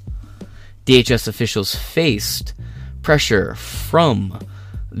instance, DHS officials faced pressure from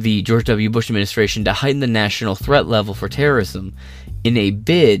the George W. Bush administration to heighten the national threat level for terrorism in a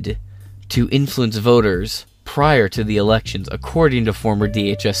bid to influence voters prior to the elections. According to former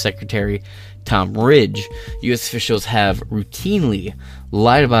DHS Secretary Tom Ridge, U.S. officials have routinely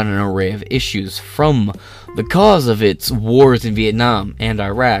lied about an array of issues, from the cause of its wars in Vietnam and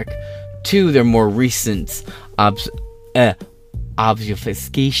Iraq to their more recent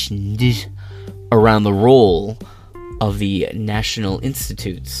obfuscations around the role of the National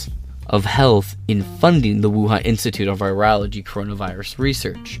Institutes of Health in funding the Wuhan Institute of Virology coronavirus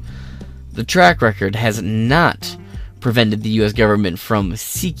research. The track record has not prevented the U.S. government from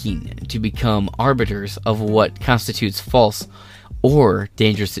seeking to become arbiters of what constitutes false or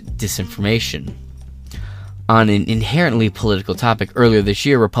dangerous disinformation. On an inherently political topic, earlier this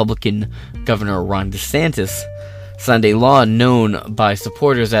year, Republican Governor Ron DeSantis signed a law known by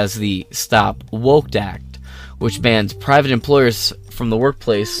supporters as the Stop Woke Act, which bans private employers from the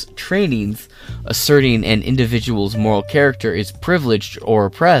workplace trainings asserting an individual's moral character is privileged or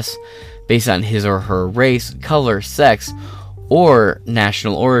oppressed based on his or her race, color, sex, or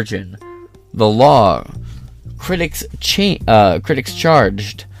national origin. The law, critics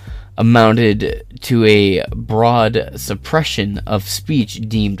charged, amounted to a broad suppression of speech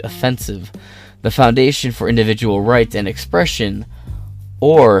deemed offensive. The Foundation for Individual Rights and Expression,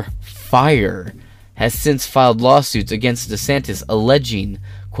 or FIRE, has since filed lawsuits against DeSantis alleging,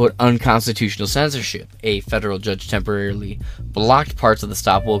 quote, unconstitutional censorship. A federal judge temporarily blocked parts of the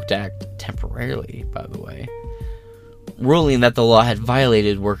Stop Woke Act, temporarily, by the way, ruling that the law had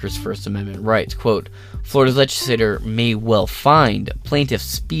violated workers' First Amendment rights. Quote, Florida's legislator may well find plaintiff's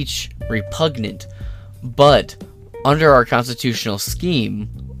speech repugnant, but under our constitutional scheme,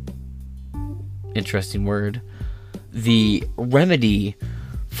 interesting word, the remedy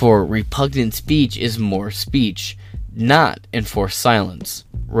for repugnant speech is more speech, not enforced silence,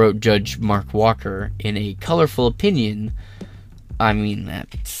 wrote Judge Mark Walker in a colorful opinion. I mean,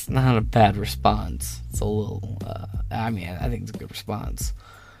 that's not a bad response. It's a little, I think it's a good response.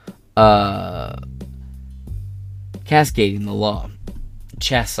 Cascading the law.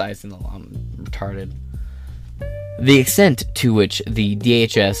 Chastising the law. I'm retarded. The extent to which the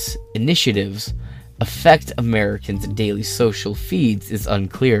DHS initiatives affect Americans' daily social feeds is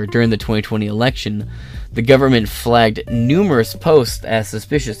unclear. During the 2020 election, the government flagged numerous posts as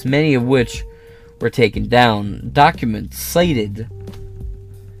suspicious, many of which were taken down. Documents cited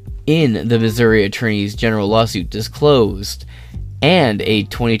in the Missouri Attorney General lawsuit disclosed, and a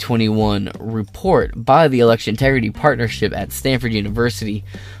 2021 report by the Election Integrity Partnership at Stanford University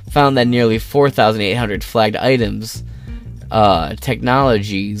found that nearly 4,800 flagged items,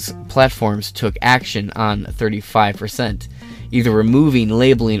 technologies, platforms took action on 35%, either removing,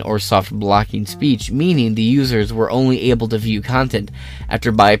 labeling, or soft blocking speech, meaning the users were only able to view content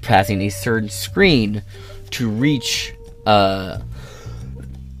after bypassing a certain screen to reach, I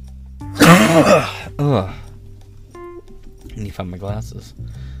need to find my glasses.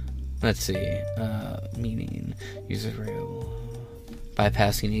 Let's see, meaning users were able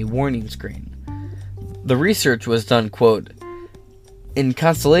bypassing a warning screen. The research was done, quote, in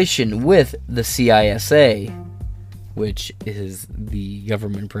constellation with the CISA, which is the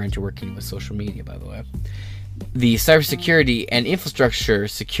government branch working with social media, by the way, the Cybersecurity and Infrastructure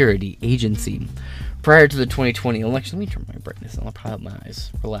Security Agency. Prior to the 2020 election, let me turn my brightness on, I'll probably help my eyes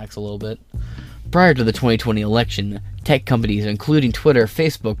relax a little bit. Prior to the 2020 election, tech companies including Twitter,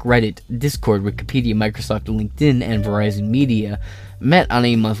 Facebook, Reddit, Discord, Wikipedia, Microsoft, LinkedIn, and Verizon Media met on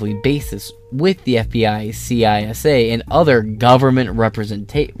a monthly basis with the FBI, CISA, and other government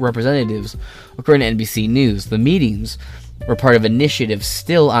representatives, according to NBC News. The meetings were part of initiatives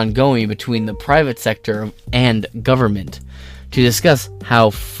still ongoing between the private sector and government to discuss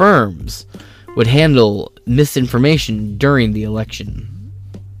how firms would handle misinformation during the election.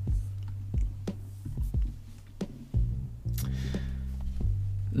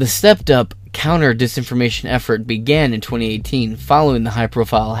 The stepped-up counter-disinformation effort began in 2018 following the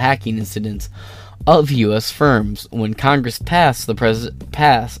high-profile hacking incidents of U.S. firms when Congress passed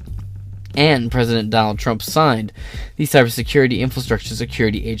and President Donald Trump signed the Cybersecurity Infrastructure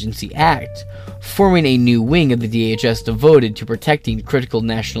Security Agency Act, forming a new wing of the DHS devoted to protecting critical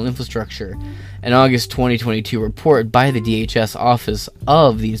national infrastructure. An August 2022 report by the DHS Office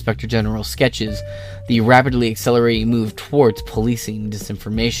of the Inspector General sketches the rapidly accelerating move towards policing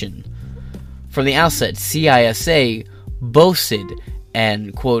disinformation. From the outset, CISA boasted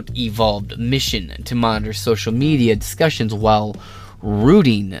an, quote, evolved mission to monitor social media discussions while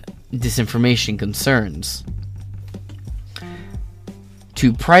rooting disinformation concerns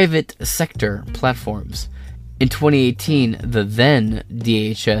to private sector platforms. In 2018, the then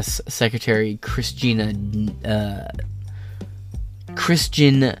DHS Secretary Christian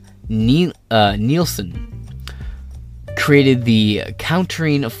Nielsen created the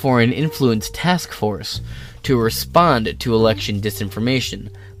Countering Foreign Influence Task Force to respond to election disinformation.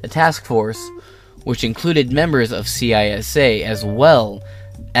 The task force, which included members of CISA as well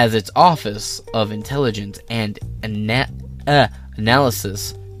as its Office of Intelligence and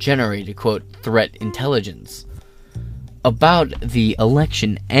Analysis, generated, quote, threat intelligence about the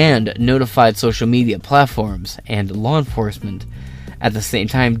election and notified social media platforms and law enforcement. At the same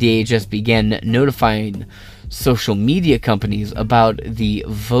time, DHS began notifying social media companies about the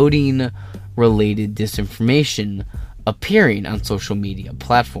voting-related disinformation appearing on social media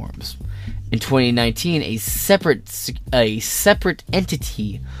platforms. In 2019, a separate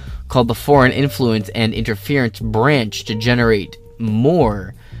entity called the Foreign Influence and Interference Branch to generate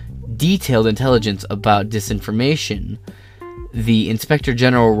more detailed intelligence about disinformation. The Inspector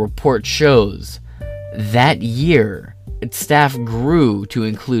General report shows that year its staff grew to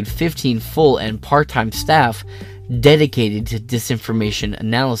include 15 full and part-time staff dedicated to disinformation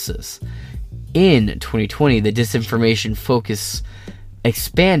analysis. In 2020, the disinformation focus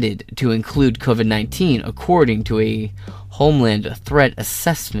expanded to include COVID-19, according to a Homeland Threat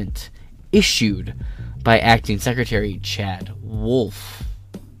Assessment issued by Acting Secretary Chad Wolf.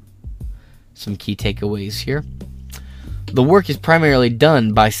 Some key takeaways here. The work is primarily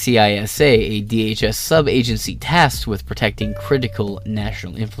done by CISA, a DHS sub-agency tasked with protecting critical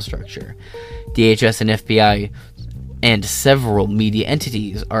national infrastructure. DHS and FBI and several media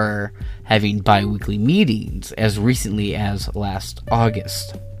entities are having bi-weekly meetings as recently as last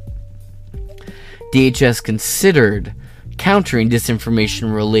August. DHS considered countering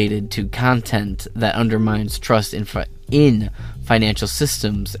disinformation related to content that undermines trust in financial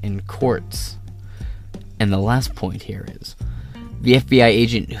systems and courts. And the last point here is, the FBI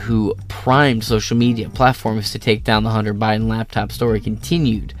agent who primed social media platforms to take down the Hunter Biden laptop story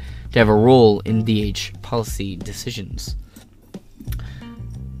continued to have a role in DH policy decisions.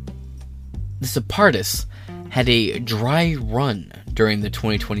 The Separatists had a dry run during the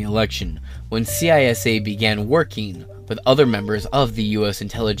 2020 election when CISA began working with other members of the U.S.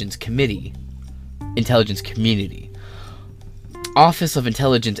 intelligence community. Office of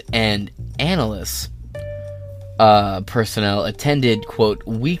Intelligence and Analysts personnel attended, quote,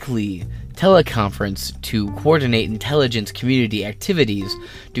 weekly teleconference to coordinate intelligence community activities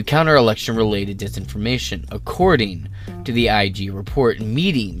to counter election-related disinformation. According to the IG report,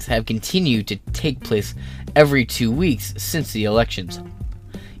 meetings have continued to take place every 2 weeks since the elections.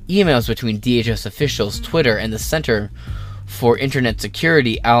 Emails between DHS officials, Twitter, and the Center for Internet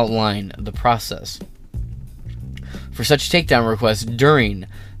Security outline the process for such takedown requests during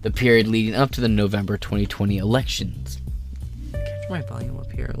the period leading up to the November 2020 elections. Catch my volume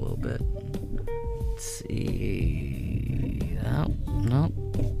up here a little bit. Let's see. No.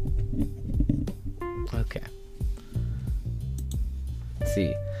 Okay. Let's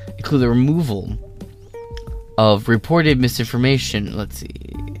see. Include the removal of reported misinformation. Let's see.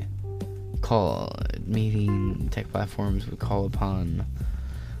 Meeting tech platforms would call upon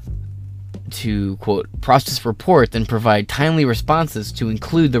to, quote, process reports and provide timely responses to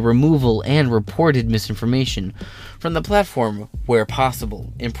include the removal and reported misinformation from the platform where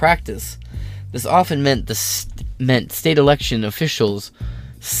possible. In practice, this often meant state election officials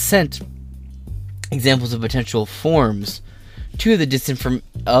sent examples of potential forms to the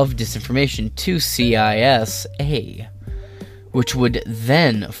disinformation to CISA, which would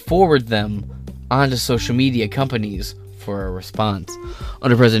then forward them onto social media companies for a response.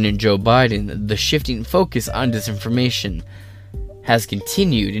 Under President Joe Biden, the shifting focus on disinformation has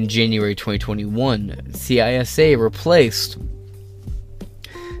continued. In January 2021, CISA replaced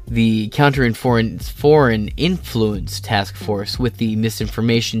the Countering Foreign Influence Task Force with the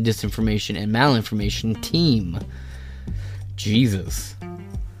Misinformation, Disinformation, and Malinformation Team. Jesus.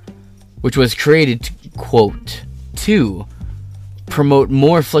 Which was created to, quote, to promote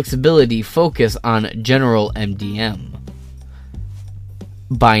more flexibility, focus on general MDM.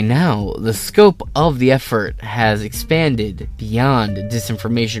 By now, the scope of the effort has expanded beyond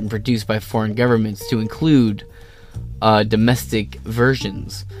disinformation produced by foreign governments to include domestic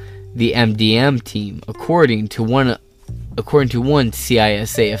versions. The MDM team, according to one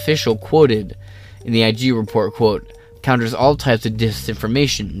CISA official quoted in the IG report, quote, counters all types of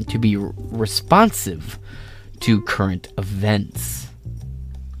disinformation to be responsive to current events.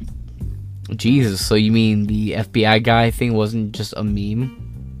 Jesus, so you mean the FBI guy thing wasn't just a meme?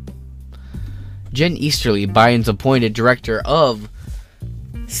 Jen Easterly, Biden's appointed director of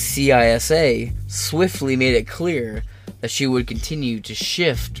CISA, swiftly made it clear that she would continue to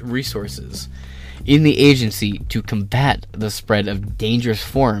shift resources in the agency to combat the spread of dangerous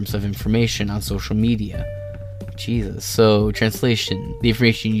forms of information on social media. Jesus. So, translation, the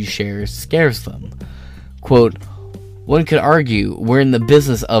information you share scares them. Quote, one could argue we're in the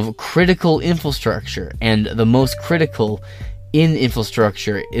business of critical infrastructure, and the most critical in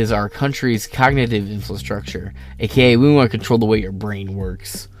infrastructure is our country's cognitive infrastructure, aka we want to control the way your brain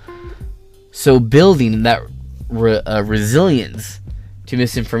works. So building that resilience to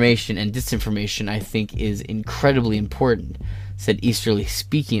misinformation and disinformation, I think, is incredibly important, said Easterly,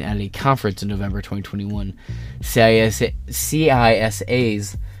 speaking at a conference in November 2021. CISA's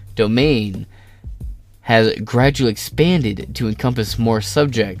domain has gradually expanded to encompass more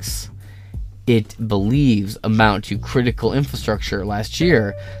subjects it believes amount to critical infrastructure. Last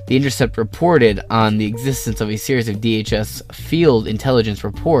year, The Intercept reported on the existence of a series of DHS field intelligence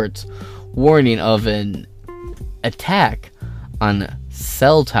reports warning of an attack on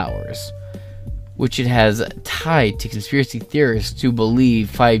cell towers, which it has tied to conspiracy theorists who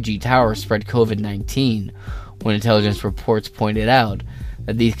believe 5G towers spread COVID-19, when intelligence reports pointed out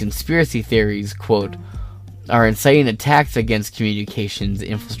that these conspiracy theories, quote, are inciting attacks against communications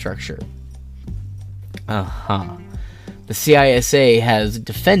infrastructure. The CISA has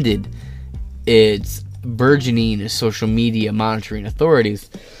defended its burgeoning social media monitoring authorities.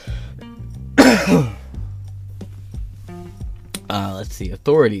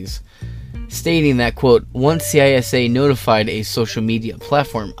 Authorities, stating that, quote, once CISA notified a social media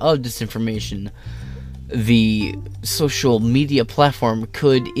platform of disinformation, the social media platform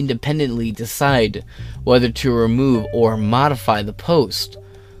could independently decide whether to remove or modify the post.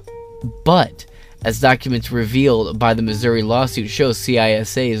 But, as documents revealed by the Missouri lawsuit show,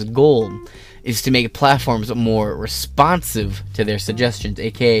 CISA's goal is to make platforms more responsive to their suggestions,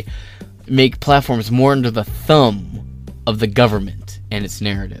 aka make platforms more under the thumb of the government and its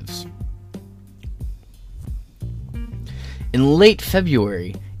narratives. In late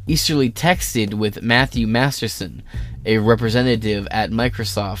February, Easterly texted with Matthew Masterson, a representative at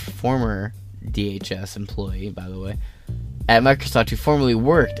Microsoft, former DHS employee, by the way, at Microsoft who formerly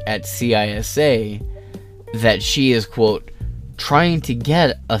worked at CISA, that she is, quote, trying to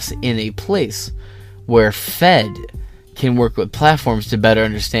get us in a place where Fed can work with platforms to better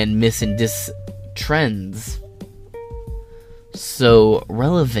understand mis and dis trends, so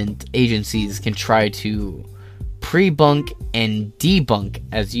relevant agencies can try to pre-bunk and debunk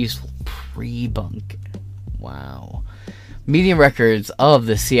as useful. Pre-bunk. Wow. Media records of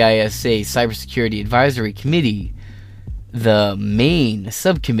the CISA Cybersecurity Advisory Committee, the main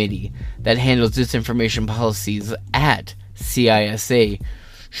subcommittee that handles disinformation policies at CISA,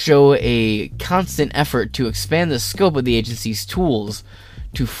 show a constant effort to expand the scope of the agency's tools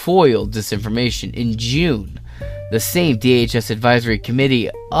to foil disinformation. In June, the same DHS Advisory Committee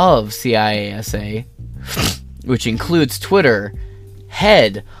of CISA, which includes Twitter,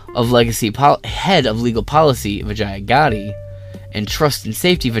 head of legal policy Vijaya Gadde, and trust and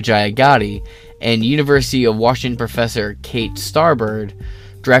safety Vijaya Gadde, and University of Washington professor Kate Starbird,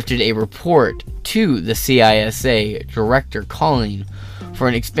 drafted a report to the CISA director calling for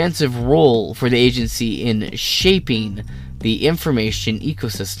an expansive role for the agency in shaping the information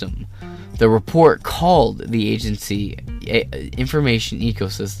ecosystem. The report called the agency information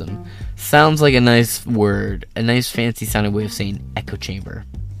ecosystem. Sounds like a nice word, a nice fancy sounding way of saying echo chamber.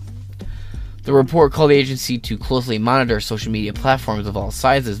 The report called the agency to closely monitor social media platforms of all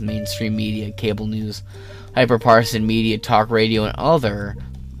sizes, mainstream media, cable news, hyperpartisan media, talk radio, and other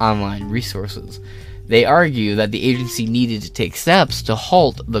online resources. They argue that the agency needed to take steps to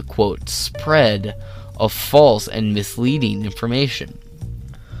halt the, quote, spread of false and misleading information,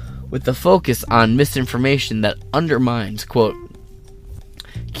 with the focus on misinformation that undermines, quote,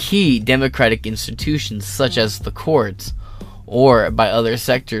 key democratic institutions such as the courts, or by other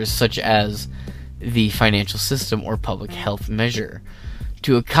sectors such as the financial system or public health measure.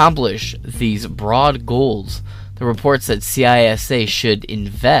 To accomplish these broad goals, the report said CISA should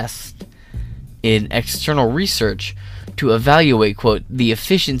invest in external research to evaluate, quote, the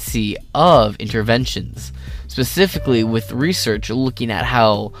efficiency of interventions, specifically with research looking at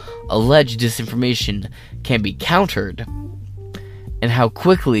how alleged disinformation can be countered and how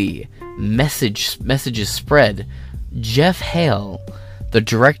quickly messages spread. Jeff Hale, the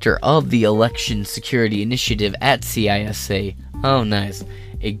director of the Election Security Initiative at CISA, oh nice,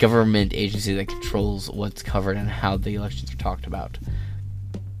 a government agency that controls what's covered and how the elections are talked about,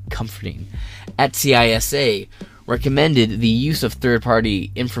 comforting, at CISA, recommended the use of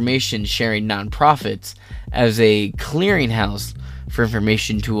third-party information-sharing nonprofits as a clearinghouse for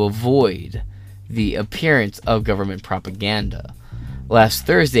information to avoid the appearance of government propaganda. Last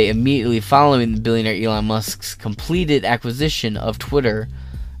Thursday, immediately following the billionaire Elon Musk's completed acquisition of Twitter,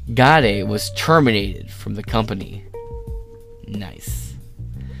 Gade was terminated from the company. Nice.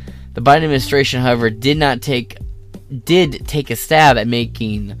 The Biden administration, however, did take a stab at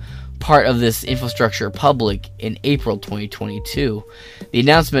making part of this infrastructure public in April 2022. The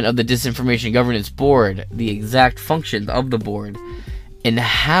announcement of the Disinformation Governance Board, the exact functions of the board, and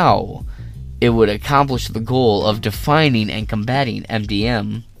how it would accomplish the goal of defining and combating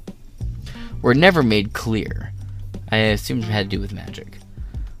MDM were never made clear. I assumed it had to do with magic.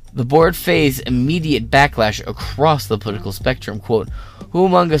 The board faced immediate backlash across the political spectrum. Quote, "Who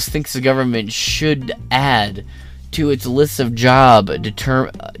among us thinks the government should add to its list of job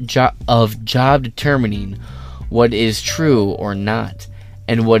determining what is true or not,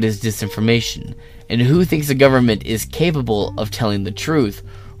 and what is disinformation? And who thinks the government is capable of telling the truth?"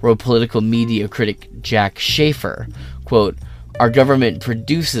 wrote political media critic Jack Schaefer. Quote, "Our government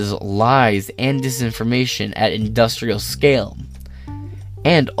produces lies and disinformation at industrial scale,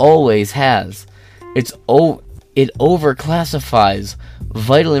 and always has. It overclassifies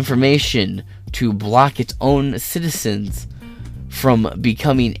vital information to block its own citizens from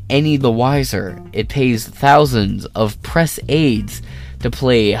becoming any the wiser. It pays thousands of press aides to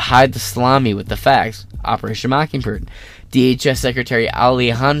play hide the salami with the facts." Operation Mockingbird. DHS Secretary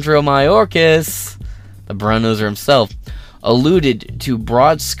Alejandro Mayorkas, the brown-noser himself, alluded to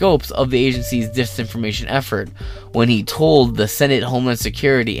broad scopes of the agency's disinformation effort when he told the Senate Homeland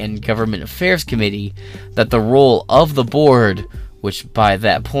Security and Government Affairs Committee that the role of the board, which by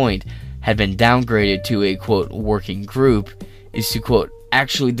that point had been downgraded to a, quote, working group, is to, quote,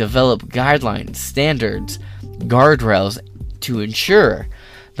 actually develop guidelines, standards, guardrails to ensure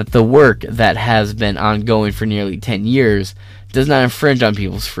that the work that has been ongoing for nearly 10 years does not infringe on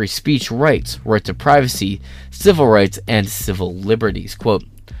people's free speech rights, right to privacy, civil rights, and civil liberties. Quote,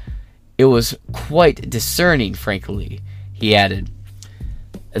 "It was quite discerning, frankly," he added,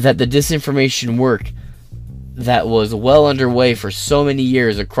 "that the disinformation work that was well underway for so many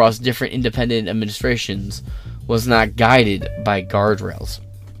years across different independent administrations was not guided by guardrails."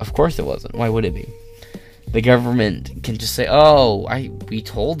 Of course it wasn't. Why would it be? The government can just say, "Oh, we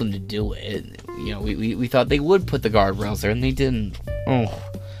told them to do it. You know, we thought they would put the guardrails there, and they didn't." Oh.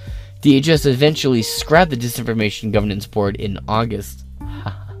 DHS eventually scrapped the Disinformation Governance Board in August.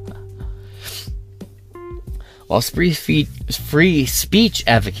 While free speech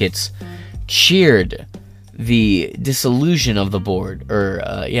advocates cheered the dissolution of the board,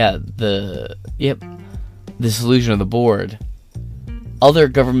 dissolution of the board, other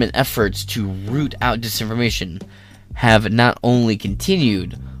government efforts to root out disinformation have not only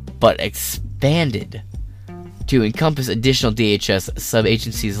continued, but expanded to encompass additional DHS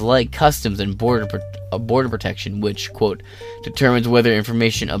sub-agencies like Customs and Border Protection, which, quote, determines whether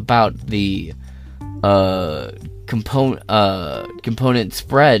information about the component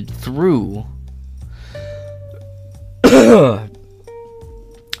spread through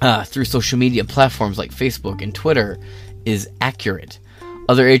through social media platforms like Facebook and Twitter is accurate.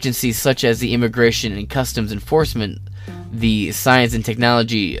 Other agencies such as the Immigration and Customs Enforcement, the Science and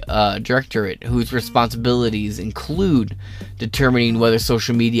Technology Directorate, whose responsibilities include determining whether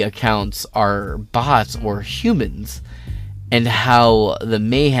social media accounts are bots or humans, and how the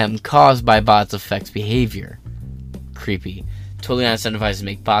mayhem caused by bots affects behavior. Creepy. Totally not incentivized to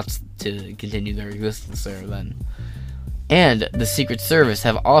make bots to continue their existence there then. And the Secret Service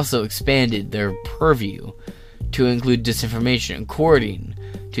have also expanded their purview to include disinformation, according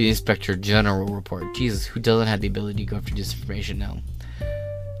to the Inspector General report. Jesus, who doesn't have the ability to go after disinformation now?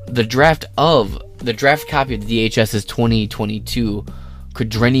 The draft copy of the DHS's 2022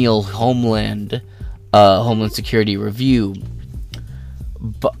 quadrennial Homeland Security Review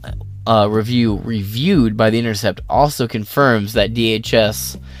reviewed by The Intercept also confirms that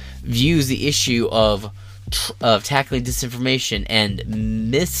DHS views the issue of tackling disinformation and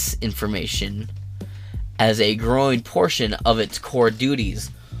misinformation as a growing portion of its core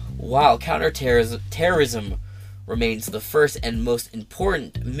duties. While counterterrorism remains the first and most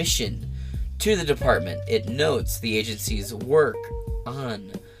important mission to the department, it notes the agency's work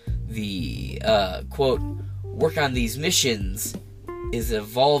on the, quote, work on these missions is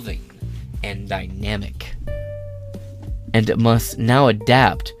evolving and dynamic, and it must now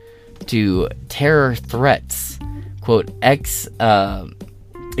adapt to terror threats, quote,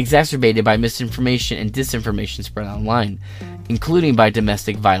 exacerbated by misinformation and disinformation spread online, including by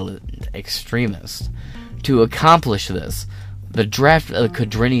domestic violent extremists. To accomplish this, the draft of the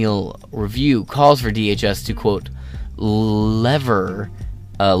quadrennial review calls for DHS to, quote, leverage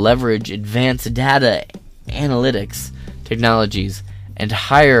advanced data analytics technologies and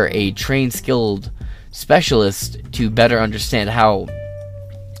hire a trained, skilled specialist to better understand how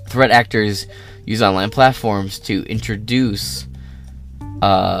threat actors use online platforms to introduce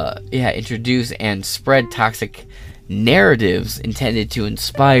and spread toxic narratives intended to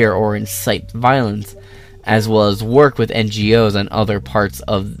inspire or incite violence, as well as work with NGOs and other parts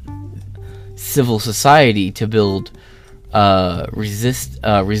of civil society to build resilience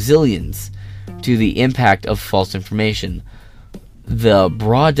to the impact of false information. The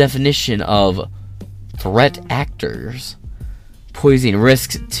broad definition of threat actors, posing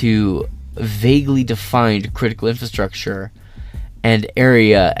risks to vaguely defined critical infrastructure and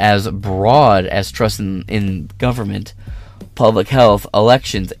area as broad as trust in government, public health,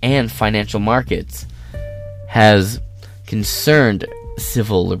 elections, and financial markets, has concerned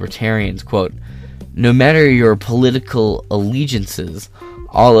civil libertarians. Quote, no matter your political allegiances,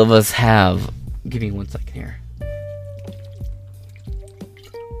 all of us have... Give me 1 second here.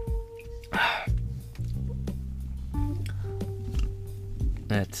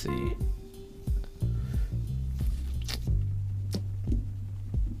 Let's see.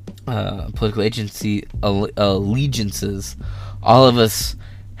 Political agency allegiances. All of us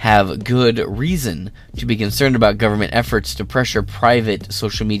have good reason to be concerned about government efforts to pressure private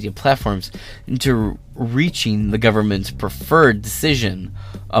social media platforms into reaching the government's preferred decision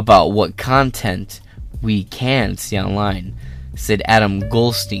about what content we can see online, said Adam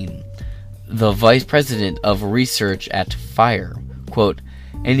Goldstein, the vice president of research at FIRE. Quote,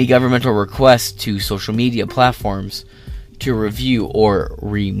 any governmental request to social media platforms to review or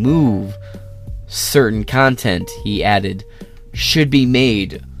remove certain content, he added, should be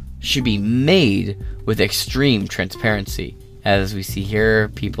made with extreme transparency. As we see here,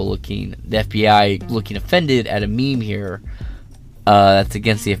 the FBI looking offended at a meme here that's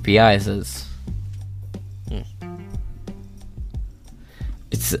against the FBI.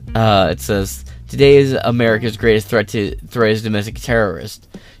 It says today is America's greatest threat is domestic terrorists.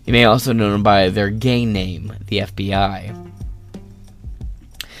 You may also know them by their gang name, the FBI.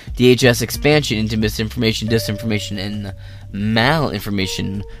 DHS expansion into misinformation, disinformation, and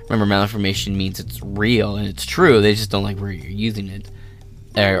malinformation. Remember, malinformation means it's real and it's true. They just don't like where you're using it,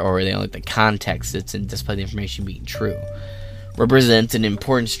 or they don't like the context it's in, despite the information being true. Represents an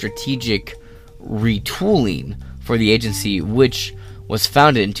important strategic retooling for the agency, which was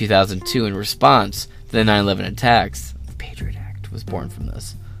founded in 2002 in response to the 9/11 attacks. The Patriot Act was born from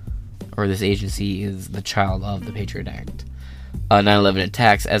this, or this agency is the child of the Patriot Act. 9/11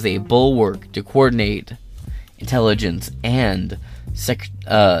 attacks as a bulwark to coordinate intelligence and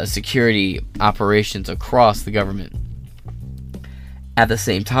security operations across the government. At the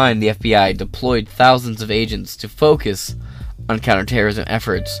same time, the FBI deployed thousands of agents to focus on counterterrorism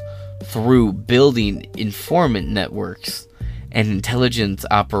efforts through building informant networks and intelligence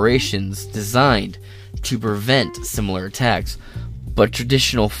operations designed to prevent similar attacks. But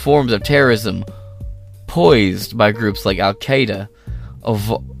traditional forms of terrorism poised by groups like Al-Qaeda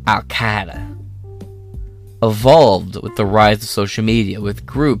evolved with the rise of social media, with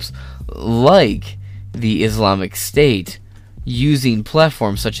groups like the Islamic State using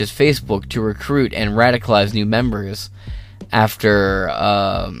platforms such as Facebook to recruit and radicalize new members. After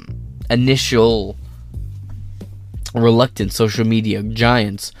initial reluctant, social media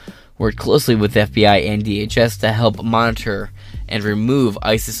giants worked closely with FBI and DHS to help monitor and remove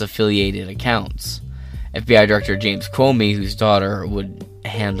ISIS-affiliated accounts. FBI Director James Comey, whose daughter would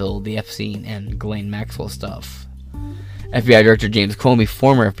handle the Epstein and Ghislaine Maxwell stuff. FBI Director James Comey,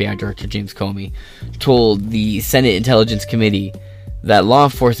 former FBI Director James Comey, told the Senate Intelligence Committee that law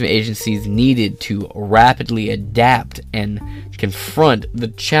enforcement agencies needed to rapidly adapt and confront the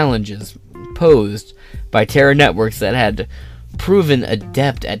challenges posed by terror networks that had proven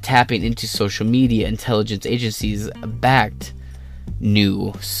adept at tapping into social media. Intelligence agencies backed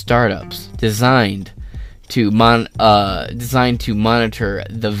new startups designed to monitor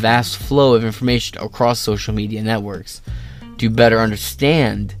the vast flow of information across social media networks to better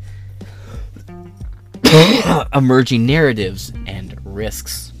understand emerging narratives and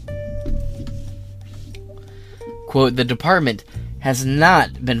risks. Quote, the department has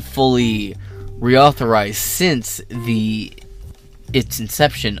not been fully reauthorized since its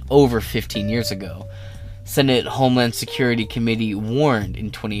inception over 15 years ago. Senate Homeland Security Committee warned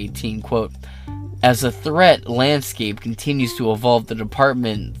in 2018, quote, as the threat landscape continues to evolve, the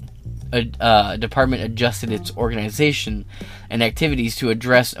department adjusted its organization and activities to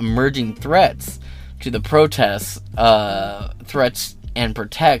address emerging threats to the protests, threats, and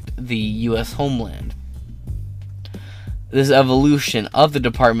protect the U.S. homeland. This evolution of the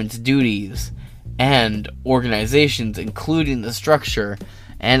department's duties and organizations, including the structure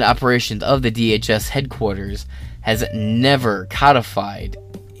and operations of the DHS headquarters, has never codified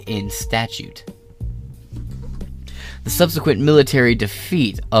in statute. The subsequent military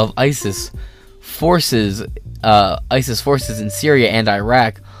defeat of ISIS forces in Syria and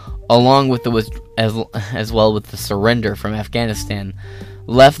Iraq, along with as well with the surrender from Afghanistan,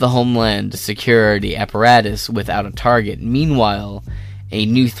 left the Homeland Security apparatus without a target. Meanwhile, a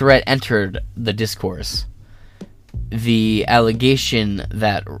new threat entered the discourse. The allegation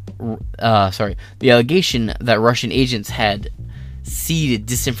that Russian agents had seeded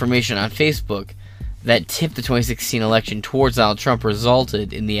disinformation on Facebook that tipped the 2016 election towards Donald Trump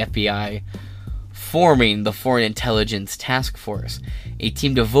resulted in the FBI forming the Foreign Intelligence Task Force, a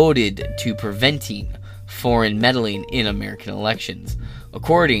team devoted to preventing foreign meddling in American elections.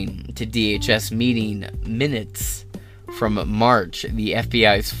 According to DHS meeting minutes from March, the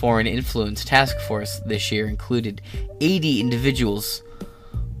FBI's Foreign Influence Task Force this year included 80 individuals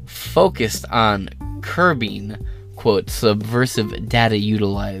focused on curbing, quote, subversive data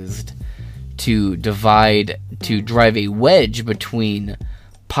utilized to drive a wedge between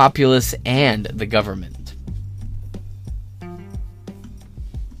populace and the government.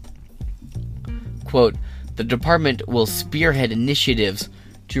 Quote, the department will spearhead initiatives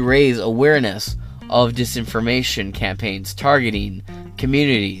to raise awareness of disinformation campaigns targeting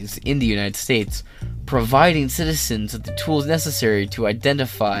communities in the United States, providing citizens with the tools necessary to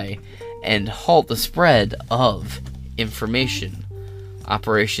identify and halt the spread of information.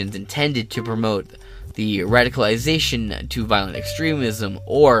 Operations intended to promote the radicalization to violent extremism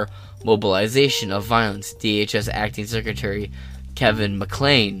or mobilization of violence, DHS Acting Secretary Kevin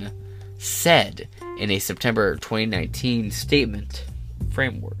McClain said in a September 2019 strategic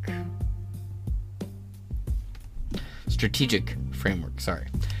framework.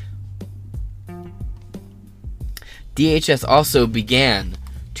 DHS also began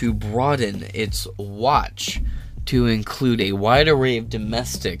to broaden its watch to include a wide array of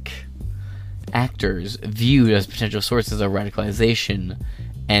domestic actors viewed as potential sources of radicalization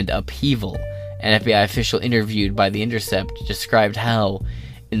and upheaval. An FBI official interviewed by The Intercept described how,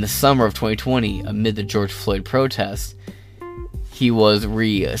 in the summer of 2020, amid the George Floyd protests, he was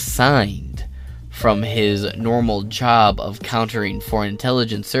reassigned from his normal job of countering foreign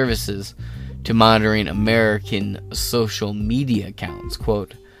intelligence services to monitoring American social media accounts.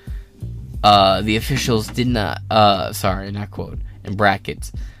 Quote, the officials did not, in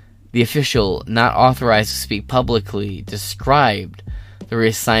brackets, the official, not authorized to speak publicly, described the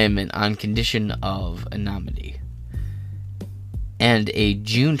reassignment on condition of anonymity. And a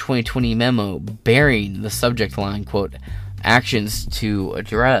June 2020 memo bearing the subject line, quote, actions to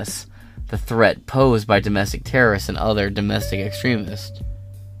address the threat posed by domestic terrorists and other domestic extremists,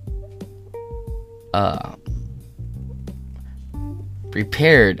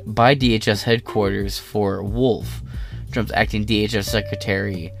 prepared by DHS headquarters for Wolf, Trump's acting DHS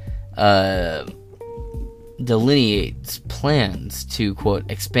secretary, delineates plans to, quote,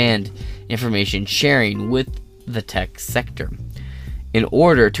 expand information sharing with the tech sector in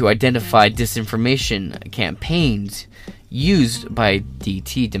order to identify disinformation campaigns used by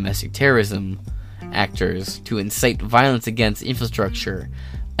DT, domestic terrorism actors, to incite violence against infrastructure,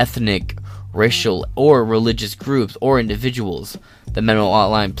 ethnic, racial, or religious groups or individuals. The memo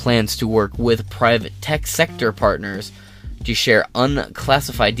outlined plans to work with private tech sector partners to share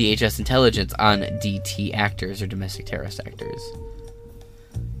unclassified DHS intelligence on DT actors, or domestic terrorist actors,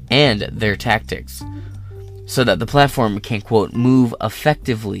 and their tactics, so that the platform can, quote, move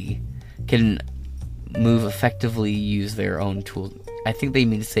effectively use their own tools. I think they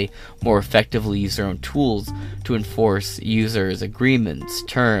mean to say more effectively use their own tools to enforce users' agreements,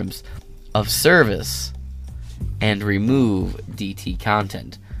 terms of service, and remove DT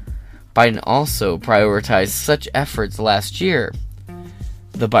content. Biden also prioritized such efforts last year.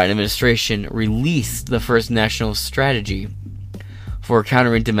 The Biden administration released the first national strategy for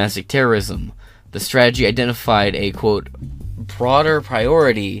countering domestic terrorism. The strategy identified a, quote, broader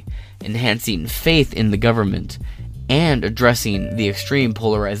priority enhancing faith in the government and addressing the extreme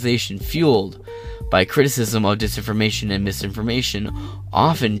polarization fueled by criticism of disinformation and misinformation,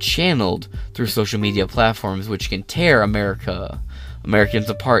 often channeled through social media platforms, which can tear Americans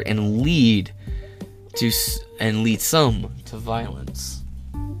apart and lead some to violence.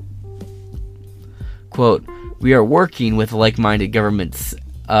 Quote, we are working with like-minded governments,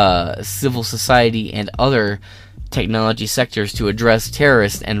 civil society, and other technology sectors to address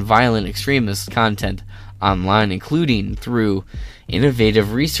terrorist and violent extremist content online, including through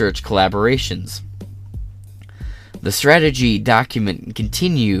innovative research collaborations. The strategy document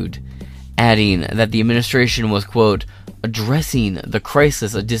continued, adding that the administration was, quote, addressing the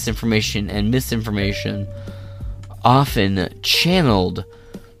crisis of disinformation and misinformation, often channeled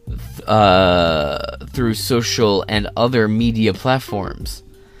through social and other media platforms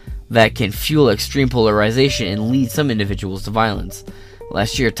that can fuel extreme polarization and lead some individuals to violence.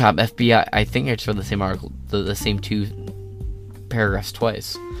 Last year, top FBI... I think I just read the same article, the same two paragraphs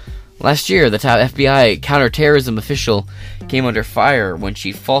twice. Last year, the top FBI counterterrorism official came under fire when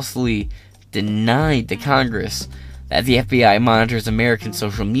she falsely denied to Congress that the FBI monitors American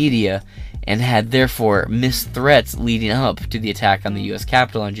social media and had therefore missed threats leading up to the attack on the U.S.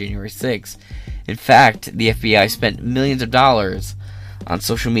 Capitol on January 6. In fact, the FBI spent millions of dollars on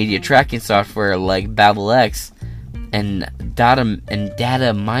social media tracking software like BabelX and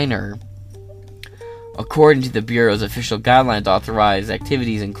Data Miner. According to the Bureau's official guidelines, authorized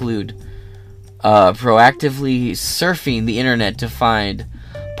activities include proactively surfing the internet to find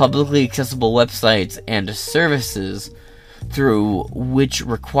publicly accessible websites and services through which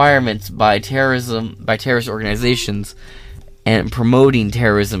requirements by terrorist organizations and promoting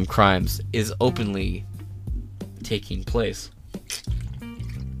terrorism crimes is openly taking place.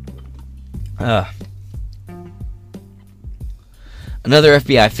 Another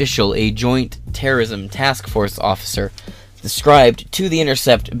FBI official, a Joint Terrorism Task Force officer, described To The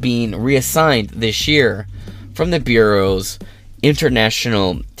Intercept being reassigned this year from the Bureau's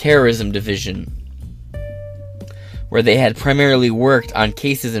International Terrorism Division, where they had primarily worked on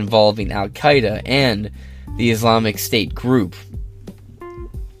cases involving Al-Qaeda and the Islamic State group,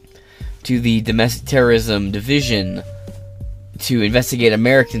 to the Domestic Terrorism Division to investigate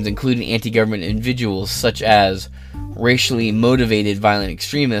Americans, including anti-government individuals such as racially motivated violent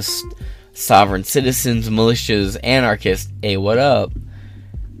extremists, sovereign citizens, militias, anarchists. Hey, what up?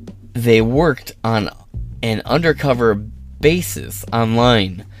 They worked on an undercover basis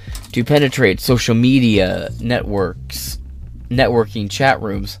online to penetrate social media networks, networking chat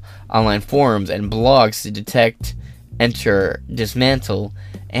rooms, online forums, and blogs to detect, enter, dismantle,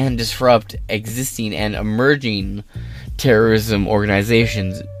 and disrupt existing and emerging terrorism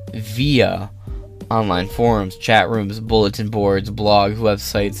organizations via online forums, chat rooms, bulletin boards, blogs,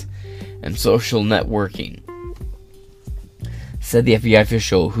 websites, and social networking, said the FBI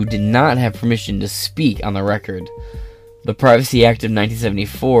official, who did not have permission to speak on the record. The Privacy Act of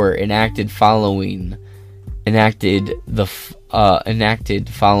 1974, enacted following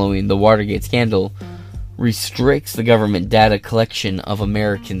the Watergate scandal, restricts the government data collection of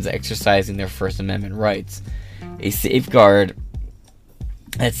Americans exercising their First Amendment rights, a safeguard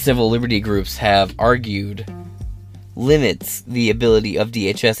that civil liberty groups have argued limits the ability of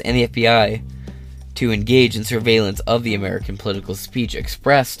DHS and the FBI to engage in surveillance of the American political speech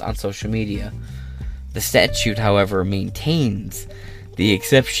expressed on social media. The statute, however, maintains the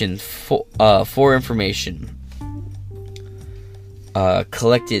exception for information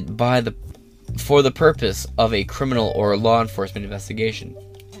collected for the purpose of a criminal or law enforcement investigation.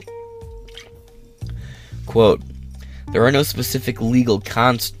 Quote, there are no specific legal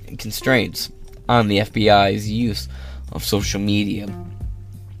constraints on the FBI's use of social media.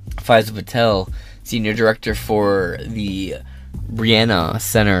 Faiza Patel, senior director for the Brennan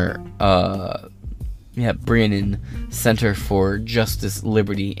Center for Justice,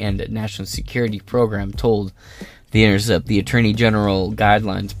 Liberty, and National Security Program, told The Intercept the Attorney General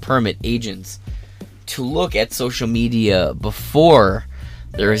guidelines permit agents to look at social media before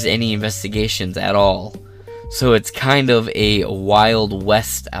there is any investigations at all. So it's kind of a wild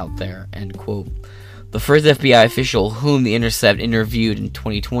west out there, end quote. The first FBI official whom The Intercept interviewed in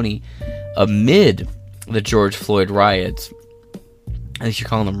 2020 amid the George Floyd riots, I think you're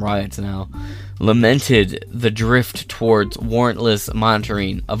calling them riots now, lamented the drift towards warrantless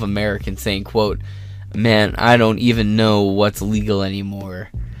monitoring of Americans, saying, quote, man, I don't even know what's legal anymore.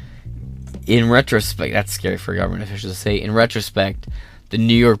 In retrospect, that's scary for a government official to say, in retrospect, the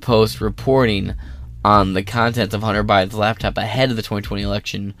New York Post reporting on the contents of Hunter Biden's laptop ahead of the 2020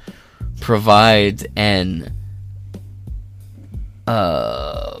 election provides an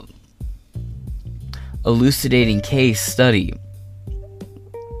elucidating case study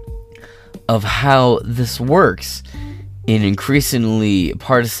of how this works in an increasingly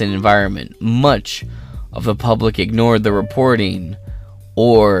partisan environment. Much of the public ignored the reporting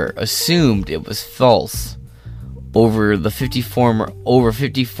or assumed it was false. Over 50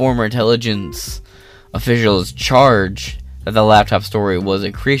 former intelligence officials charged that the laptop story was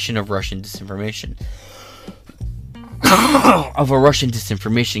a creation of Russian disinformation. of a Russian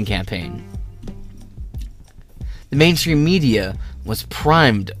disinformation campaign. The mainstream media was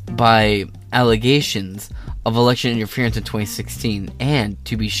primed by allegations of election interference in 2016, and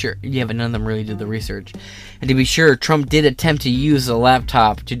to be sure, but none of them really did the research. And to be sure, Trump did attempt to use a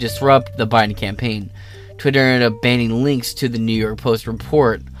laptop to disrupt the Biden campaign. Twitter ended up banning links to the New York Post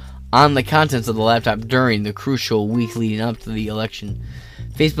report on the contents of the laptop during the crucial week leading up to the election.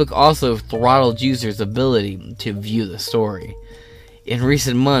 Facebook also throttled users' ability to view the story. In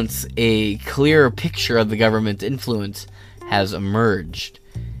recent months, a clearer picture of the government's influence has emerged.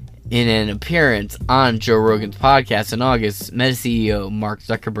 In an appearance on Joe Rogan's podcast in August, Meta CEO Mark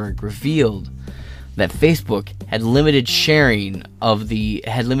Zuckerberg revealed that Facebook had limited sharing of the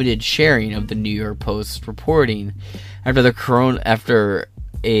New York Post reporting after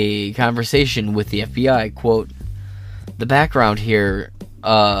a conversation with the FBI. Quote, The background here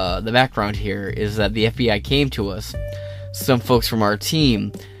is that the FBI came to us, some folks from our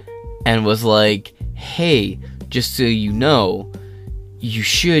team, and was like, hey, just so you know, you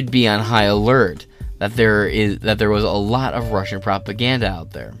should be on high alert that there was a lot of Russian propaganda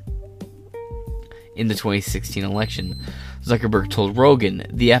out there. In the 2016 election, Zuckerberg told Rogan,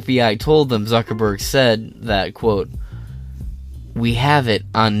 the FBI told them. Zuckerberg said that, quote, we have it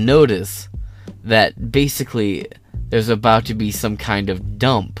on notice that basically there's about to be some kind of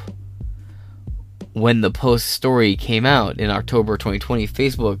dump. When the Post story came out in October 2020,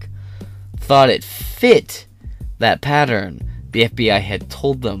 Facebook thought it fit that pattern the FBI had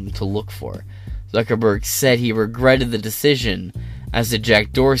told them to look for. Zuckerberg said he regretted the decision, as did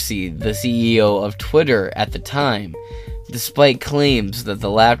Jack Dorsey, the CEO of Twitter at the time, despite claims that the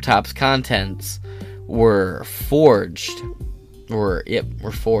laptop's contents were forged.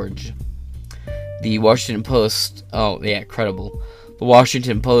 The Washington Post, credible. The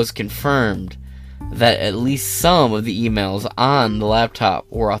Washington Post confirmed that at least some of the emails on the laptop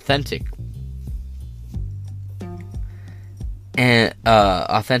were authentic. The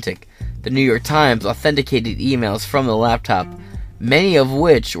New York Times authenticated emails from the laptop, many of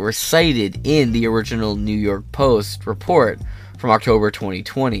which were cited in the original New York Post report from October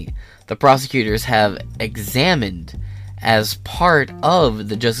 2020. The prosecutors have examined, as part of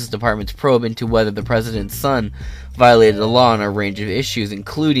the Justice Department's probe into whether the president's son violated the law on a range of issues,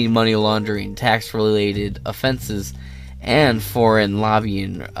 including money laundering, tax-related offenses, and foreign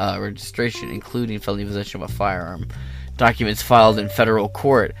lobbying registration, including felony possession of a firearm. Documents filed in federal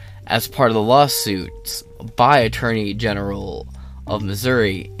court as part of the lawsuits by Attorney General of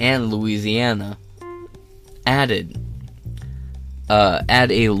Missouri and Louisiana added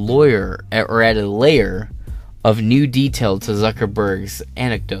a layer of new detail to Zuckerberg's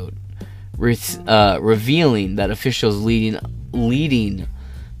anecdote, revealing that officials leading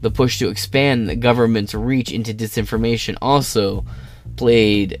the push to expand the government's reach into disinformation also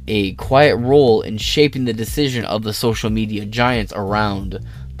played a quiet role in shaping the decision of the social media giants around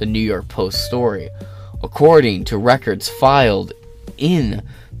the New York Post story. According to records filed in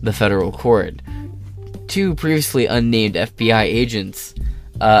the federal court, two previously unnamed FBI agents,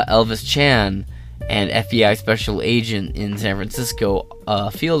 Elvis Chan and FBI Special Agent in San Francisco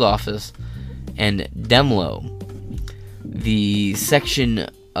field office, and Demlo, the section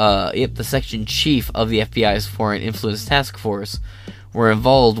chief of the FBI's Foreign Influence Task Force, were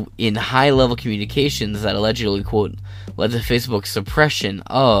involved in high-level communications that allegedly, quote, led to Facebook's suppression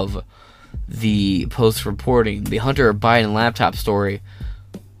of the Post reporting. The Hunter Biden laptop story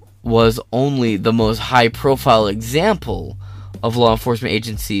was only the most high-profile example of law enforcement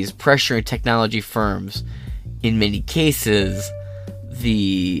agencies pressuring technology firms. In many cases,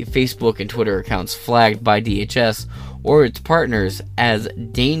 the Facebook and Twitter accounts flagged by DHS or its partners as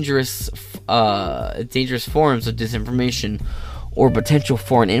dangerous forms of disinformation or potential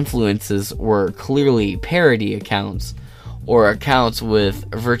foreign influences were clearly parody accounts or accounts with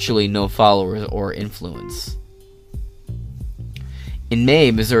virtually no followers or influence. In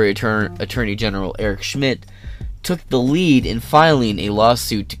May, Missouri Attorney General Eric Schmidt took the lead in filing a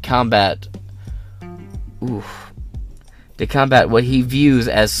lawsuit to combat what he views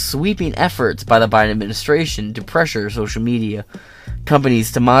as sweeping efforts by the Biden administration to pressure social media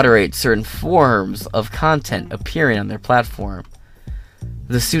companies to moderate certain forms of content appearing on their platform.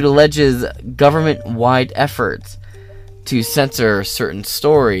 The suit alleges government-wide efforts to censor certain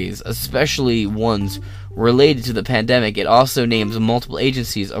stories, especially ones related to the pandemic. It also names multiple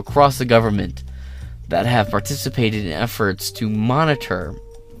agencies across the government that have participated in efforts to monitor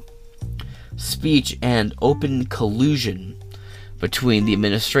speech and open collusion between the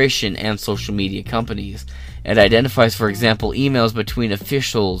administration and social media companies. It identifies, for example, emails between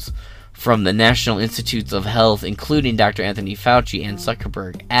officials from the National Institutes of Health, including Dr. Anthony Fauci and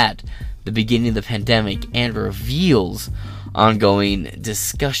Zuckerberg, at the beginning of the pandemic, and reveals ongoing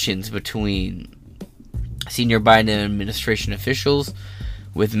discussions between senior Biden administration officials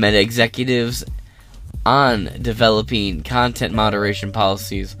with Meta executives on developing content moderation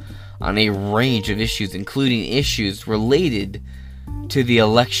policies on a range of issues, including issues related to the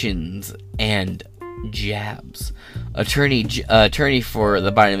elections and jabs. Attorney for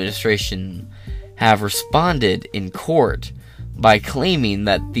the Biden administration have responded in court by claiming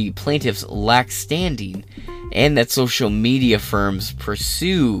that the plaintiffs lack standing and that social media firms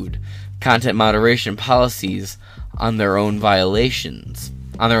pursued content moderation policies on their own volitions,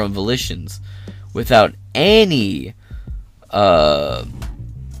 without any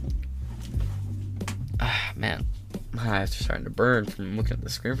man, my eyes are starting to burn from looking at the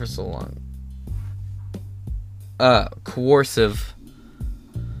screen for so long. Coercive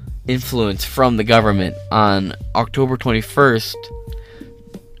influence from the government. On October 21st,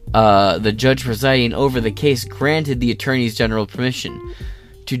 the judge presiding over the case granted the attorneys general permission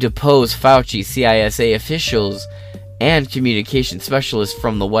to depose Fauci, CISA officials, and communication specialists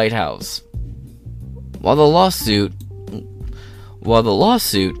from the White House. While the lawsuit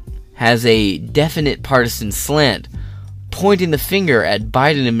has a definite partisan slant, pointing the finger at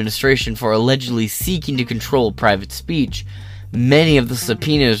Biden administration for allegedly seeking to control private speech, many of the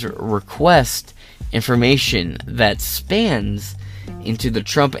subpoenas request information that spans into the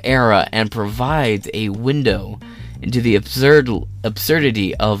Trump era and provides a window into the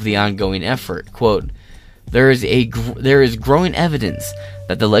absurdity of the ongoing effort. Quote, there is growing evidence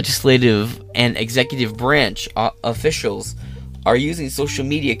that the legislative and executive branch officials are using social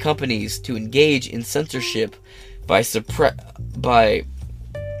media companies to engage in censorship by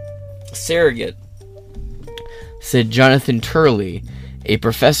surrogate, said Jonathan Turley, a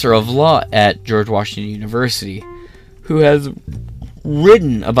professor of law at George Washington University, who has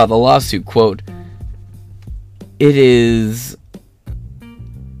written about the lawsuit. Quote, it is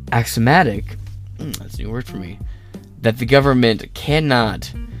axiomatic, that's a new word for me, that the government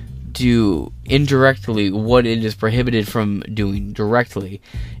cannot do indirectly what it is prohibited from doing directly.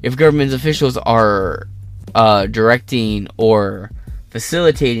 If government officials are directing or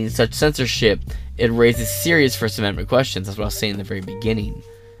facilitating such censorship, it raises serious First Amendment questions. That's what I was saying in the very beginning.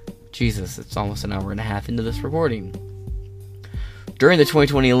 Jesus, it's almost an hour and a half into this recording. During the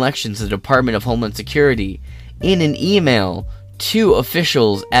 2020 elections, the Department of Homeland Security, in an email to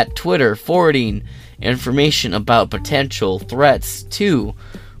officials at Twitter, forwarding information about potential threats to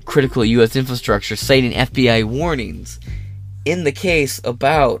critical U.S. infrastructure, citing FBI warnings in the case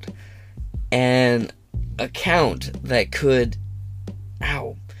about an account that could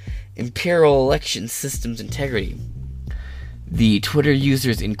imperil election systems integrity. The Twitter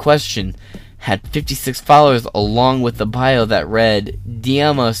users in question had 56 followers, along with the bio that read,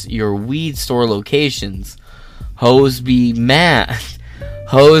 DM us your weed store locations. Hoes be mad,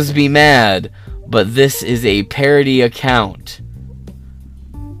 but this is a parody account,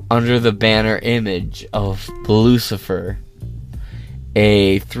 under the banner image of Lucifer,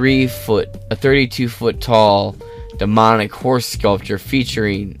 a 32-foot tall demonic horse sculpture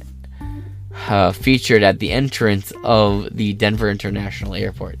featured at the entrance of the Denver International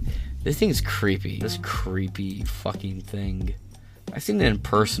Airport. This thing is creepy. This creepy fucking thing. I've seen it in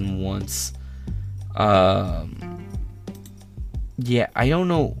person once. Yeah, I don't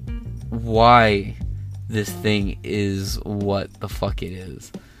know why this thing is what the fuck it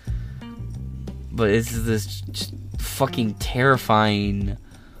is. But it's this fucking terrifying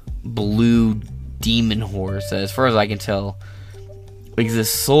blue demon horse that, as far as I can tell,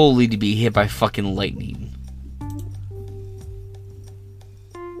 exists solely to be hit by fucking lightning.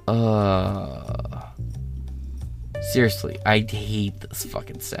 Seriously, I hate this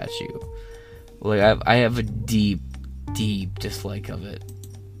fucking statue. Like, I have a deep dislike of it.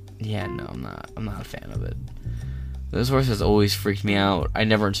 Yeah, no, I'm not a fan of it. This horse has always freaked me out. I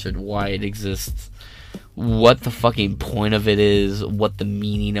never understood why it exists, what the fucking point of it is, what the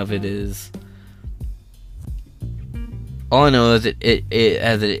meaning of it is. All I know is it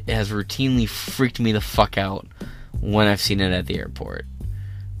has routinely freaked me the fuck out when I've seen it at the airport.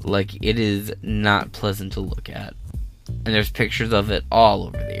 Like, it is not pleasant to look at. And there's pictures of it all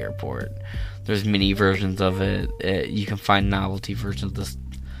over the airport. There's mini versions of it. You can find novelty versions of this.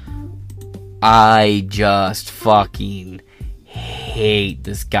 I just fucking hate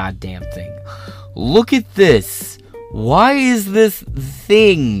this goddamn thing. Look at this. Why is this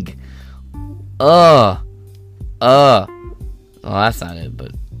thing? Well, that's not it,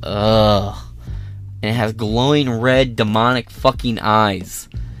 but And it has glowing red demonic fucking eyes.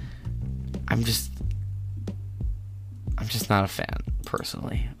 I'm just not a fan,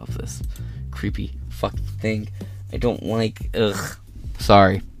 personally, of this creepy fucking thing. I don't like,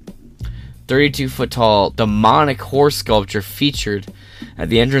 Sorry. 32-foot tall demonic horse sculpture featured at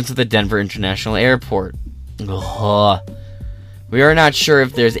the entrance of the Denver International Airport. Ugh. We are not sure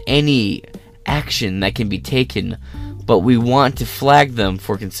if there's any action that can be taken, but we want to flag them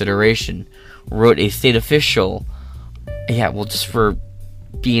for consideration, wrote a state official. Yeah, well, just for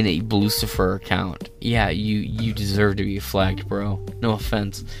being a Lucifer account. Yeah, you deserve to be flagged, bro. No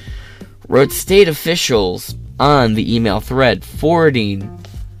offense. Wrote state officials on the email thread, forwarding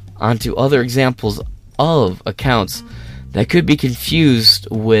onto other examples of accounts that could be confused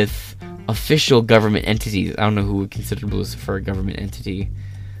with official government entities. I don't know who would consider Lucifer a government entity.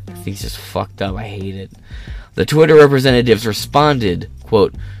 I think it's just fucked up. I hate it. The Twitter representatives responded,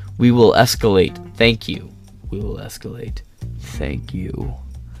 quote, "We will escalate. Thank you. We will escalate. Thank you."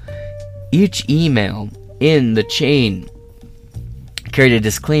 Each email in the chain carried a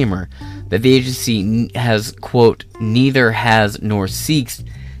disclaimer that the agency has, quote, "neither has nor seeks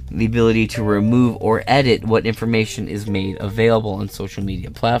the ability to remove or edit what information is made available on social media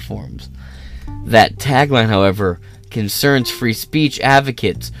platforms." That tagline, however, concerns free speech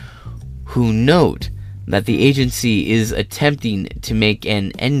advocates who note that the agency is attempting to make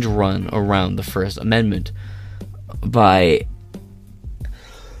an end run around the First Amendment by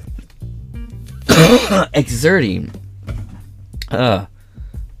exerting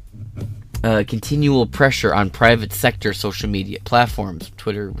continual pressure on private sector social media platforms.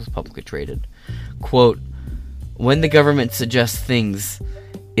 Twitter was publicly traded. Quote, "When the government suggests things,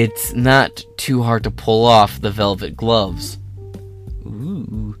 it's not too hard to pull off the velvet gloves.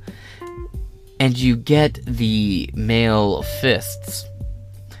 Ooh. And you get the male fists,"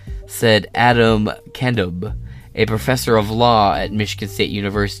 said Adam Kendub, a professor of law at Michigan State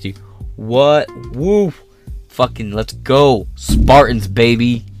University. What? Woo! Fucking let's go. Spartans,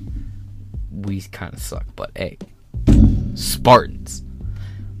 baby. We kind of suck, but hey. Spartans.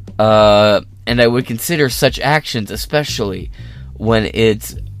 And I would consider such actions, especially when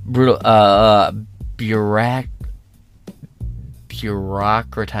it's brutal,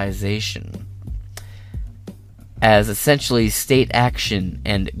 bureaucratization, as essentially state action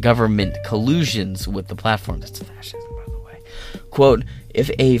and government collusions with the platform. That's fascism, by the way. Quote, "If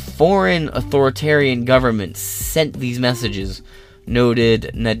a foreign authoritarian government sent these messages,"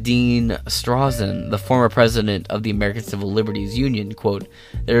 noted Nadine Strozen, the former president of the American Civil Liberties Union, quote,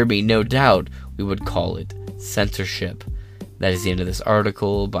 "there would be no doubt we would call it censorship." That is the end of this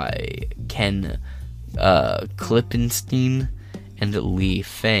article by Ken Klippenstein and Lee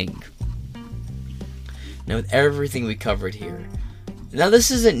Feng. Now, with everything we covered here, now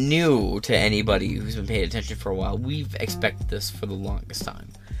this isn't new to anybody who's been paying attention for a while. We've expected this for the longest time.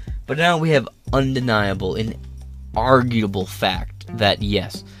 But now we have undeniable and arguable fact that,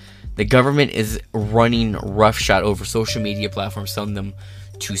 yes, the government is running roughshod over social media platforms, telling them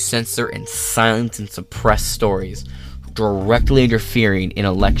to censor and silence and suppress stories, directly interfering in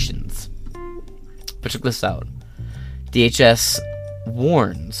elections. But check this out. DHS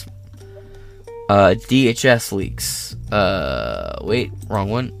warns. DHS leaks. Wait, wrong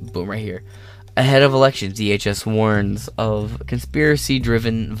one. Boom, right here. Ahead of elections, DHS warns of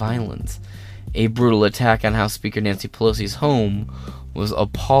conspiracy-driven violence. A brutal attack on House Speaker Nancy Pelosi's home was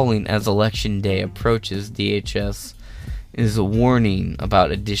appalling as Election Day approaches. DHS is warning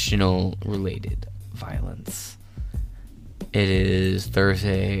about additional related violence. It is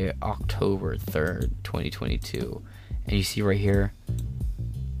Thursday, October 3rd, 2022. And you see right here,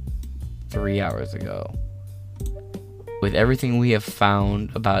 3 hours ago. With everything we have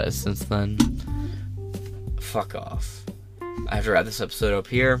found about it since then, fuck off. I have to wrap this episode up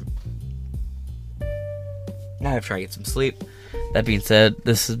here. I have to try to get some sleep. That being said,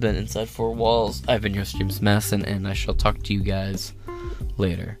 this has been Inside Four Walls. I've been your host, James Masson, and I shall talk to you guys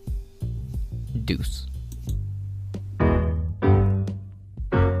later. Deuce.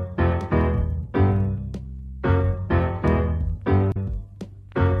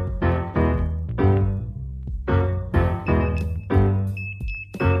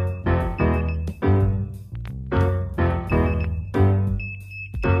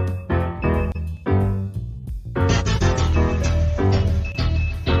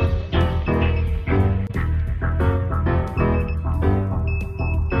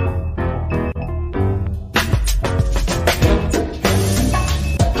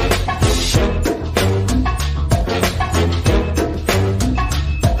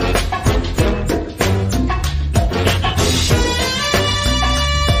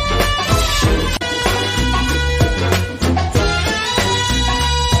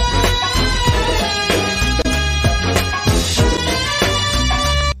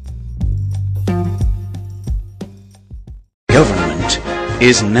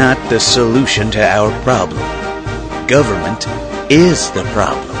 is not the solution to our problem. Government is the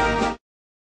problem.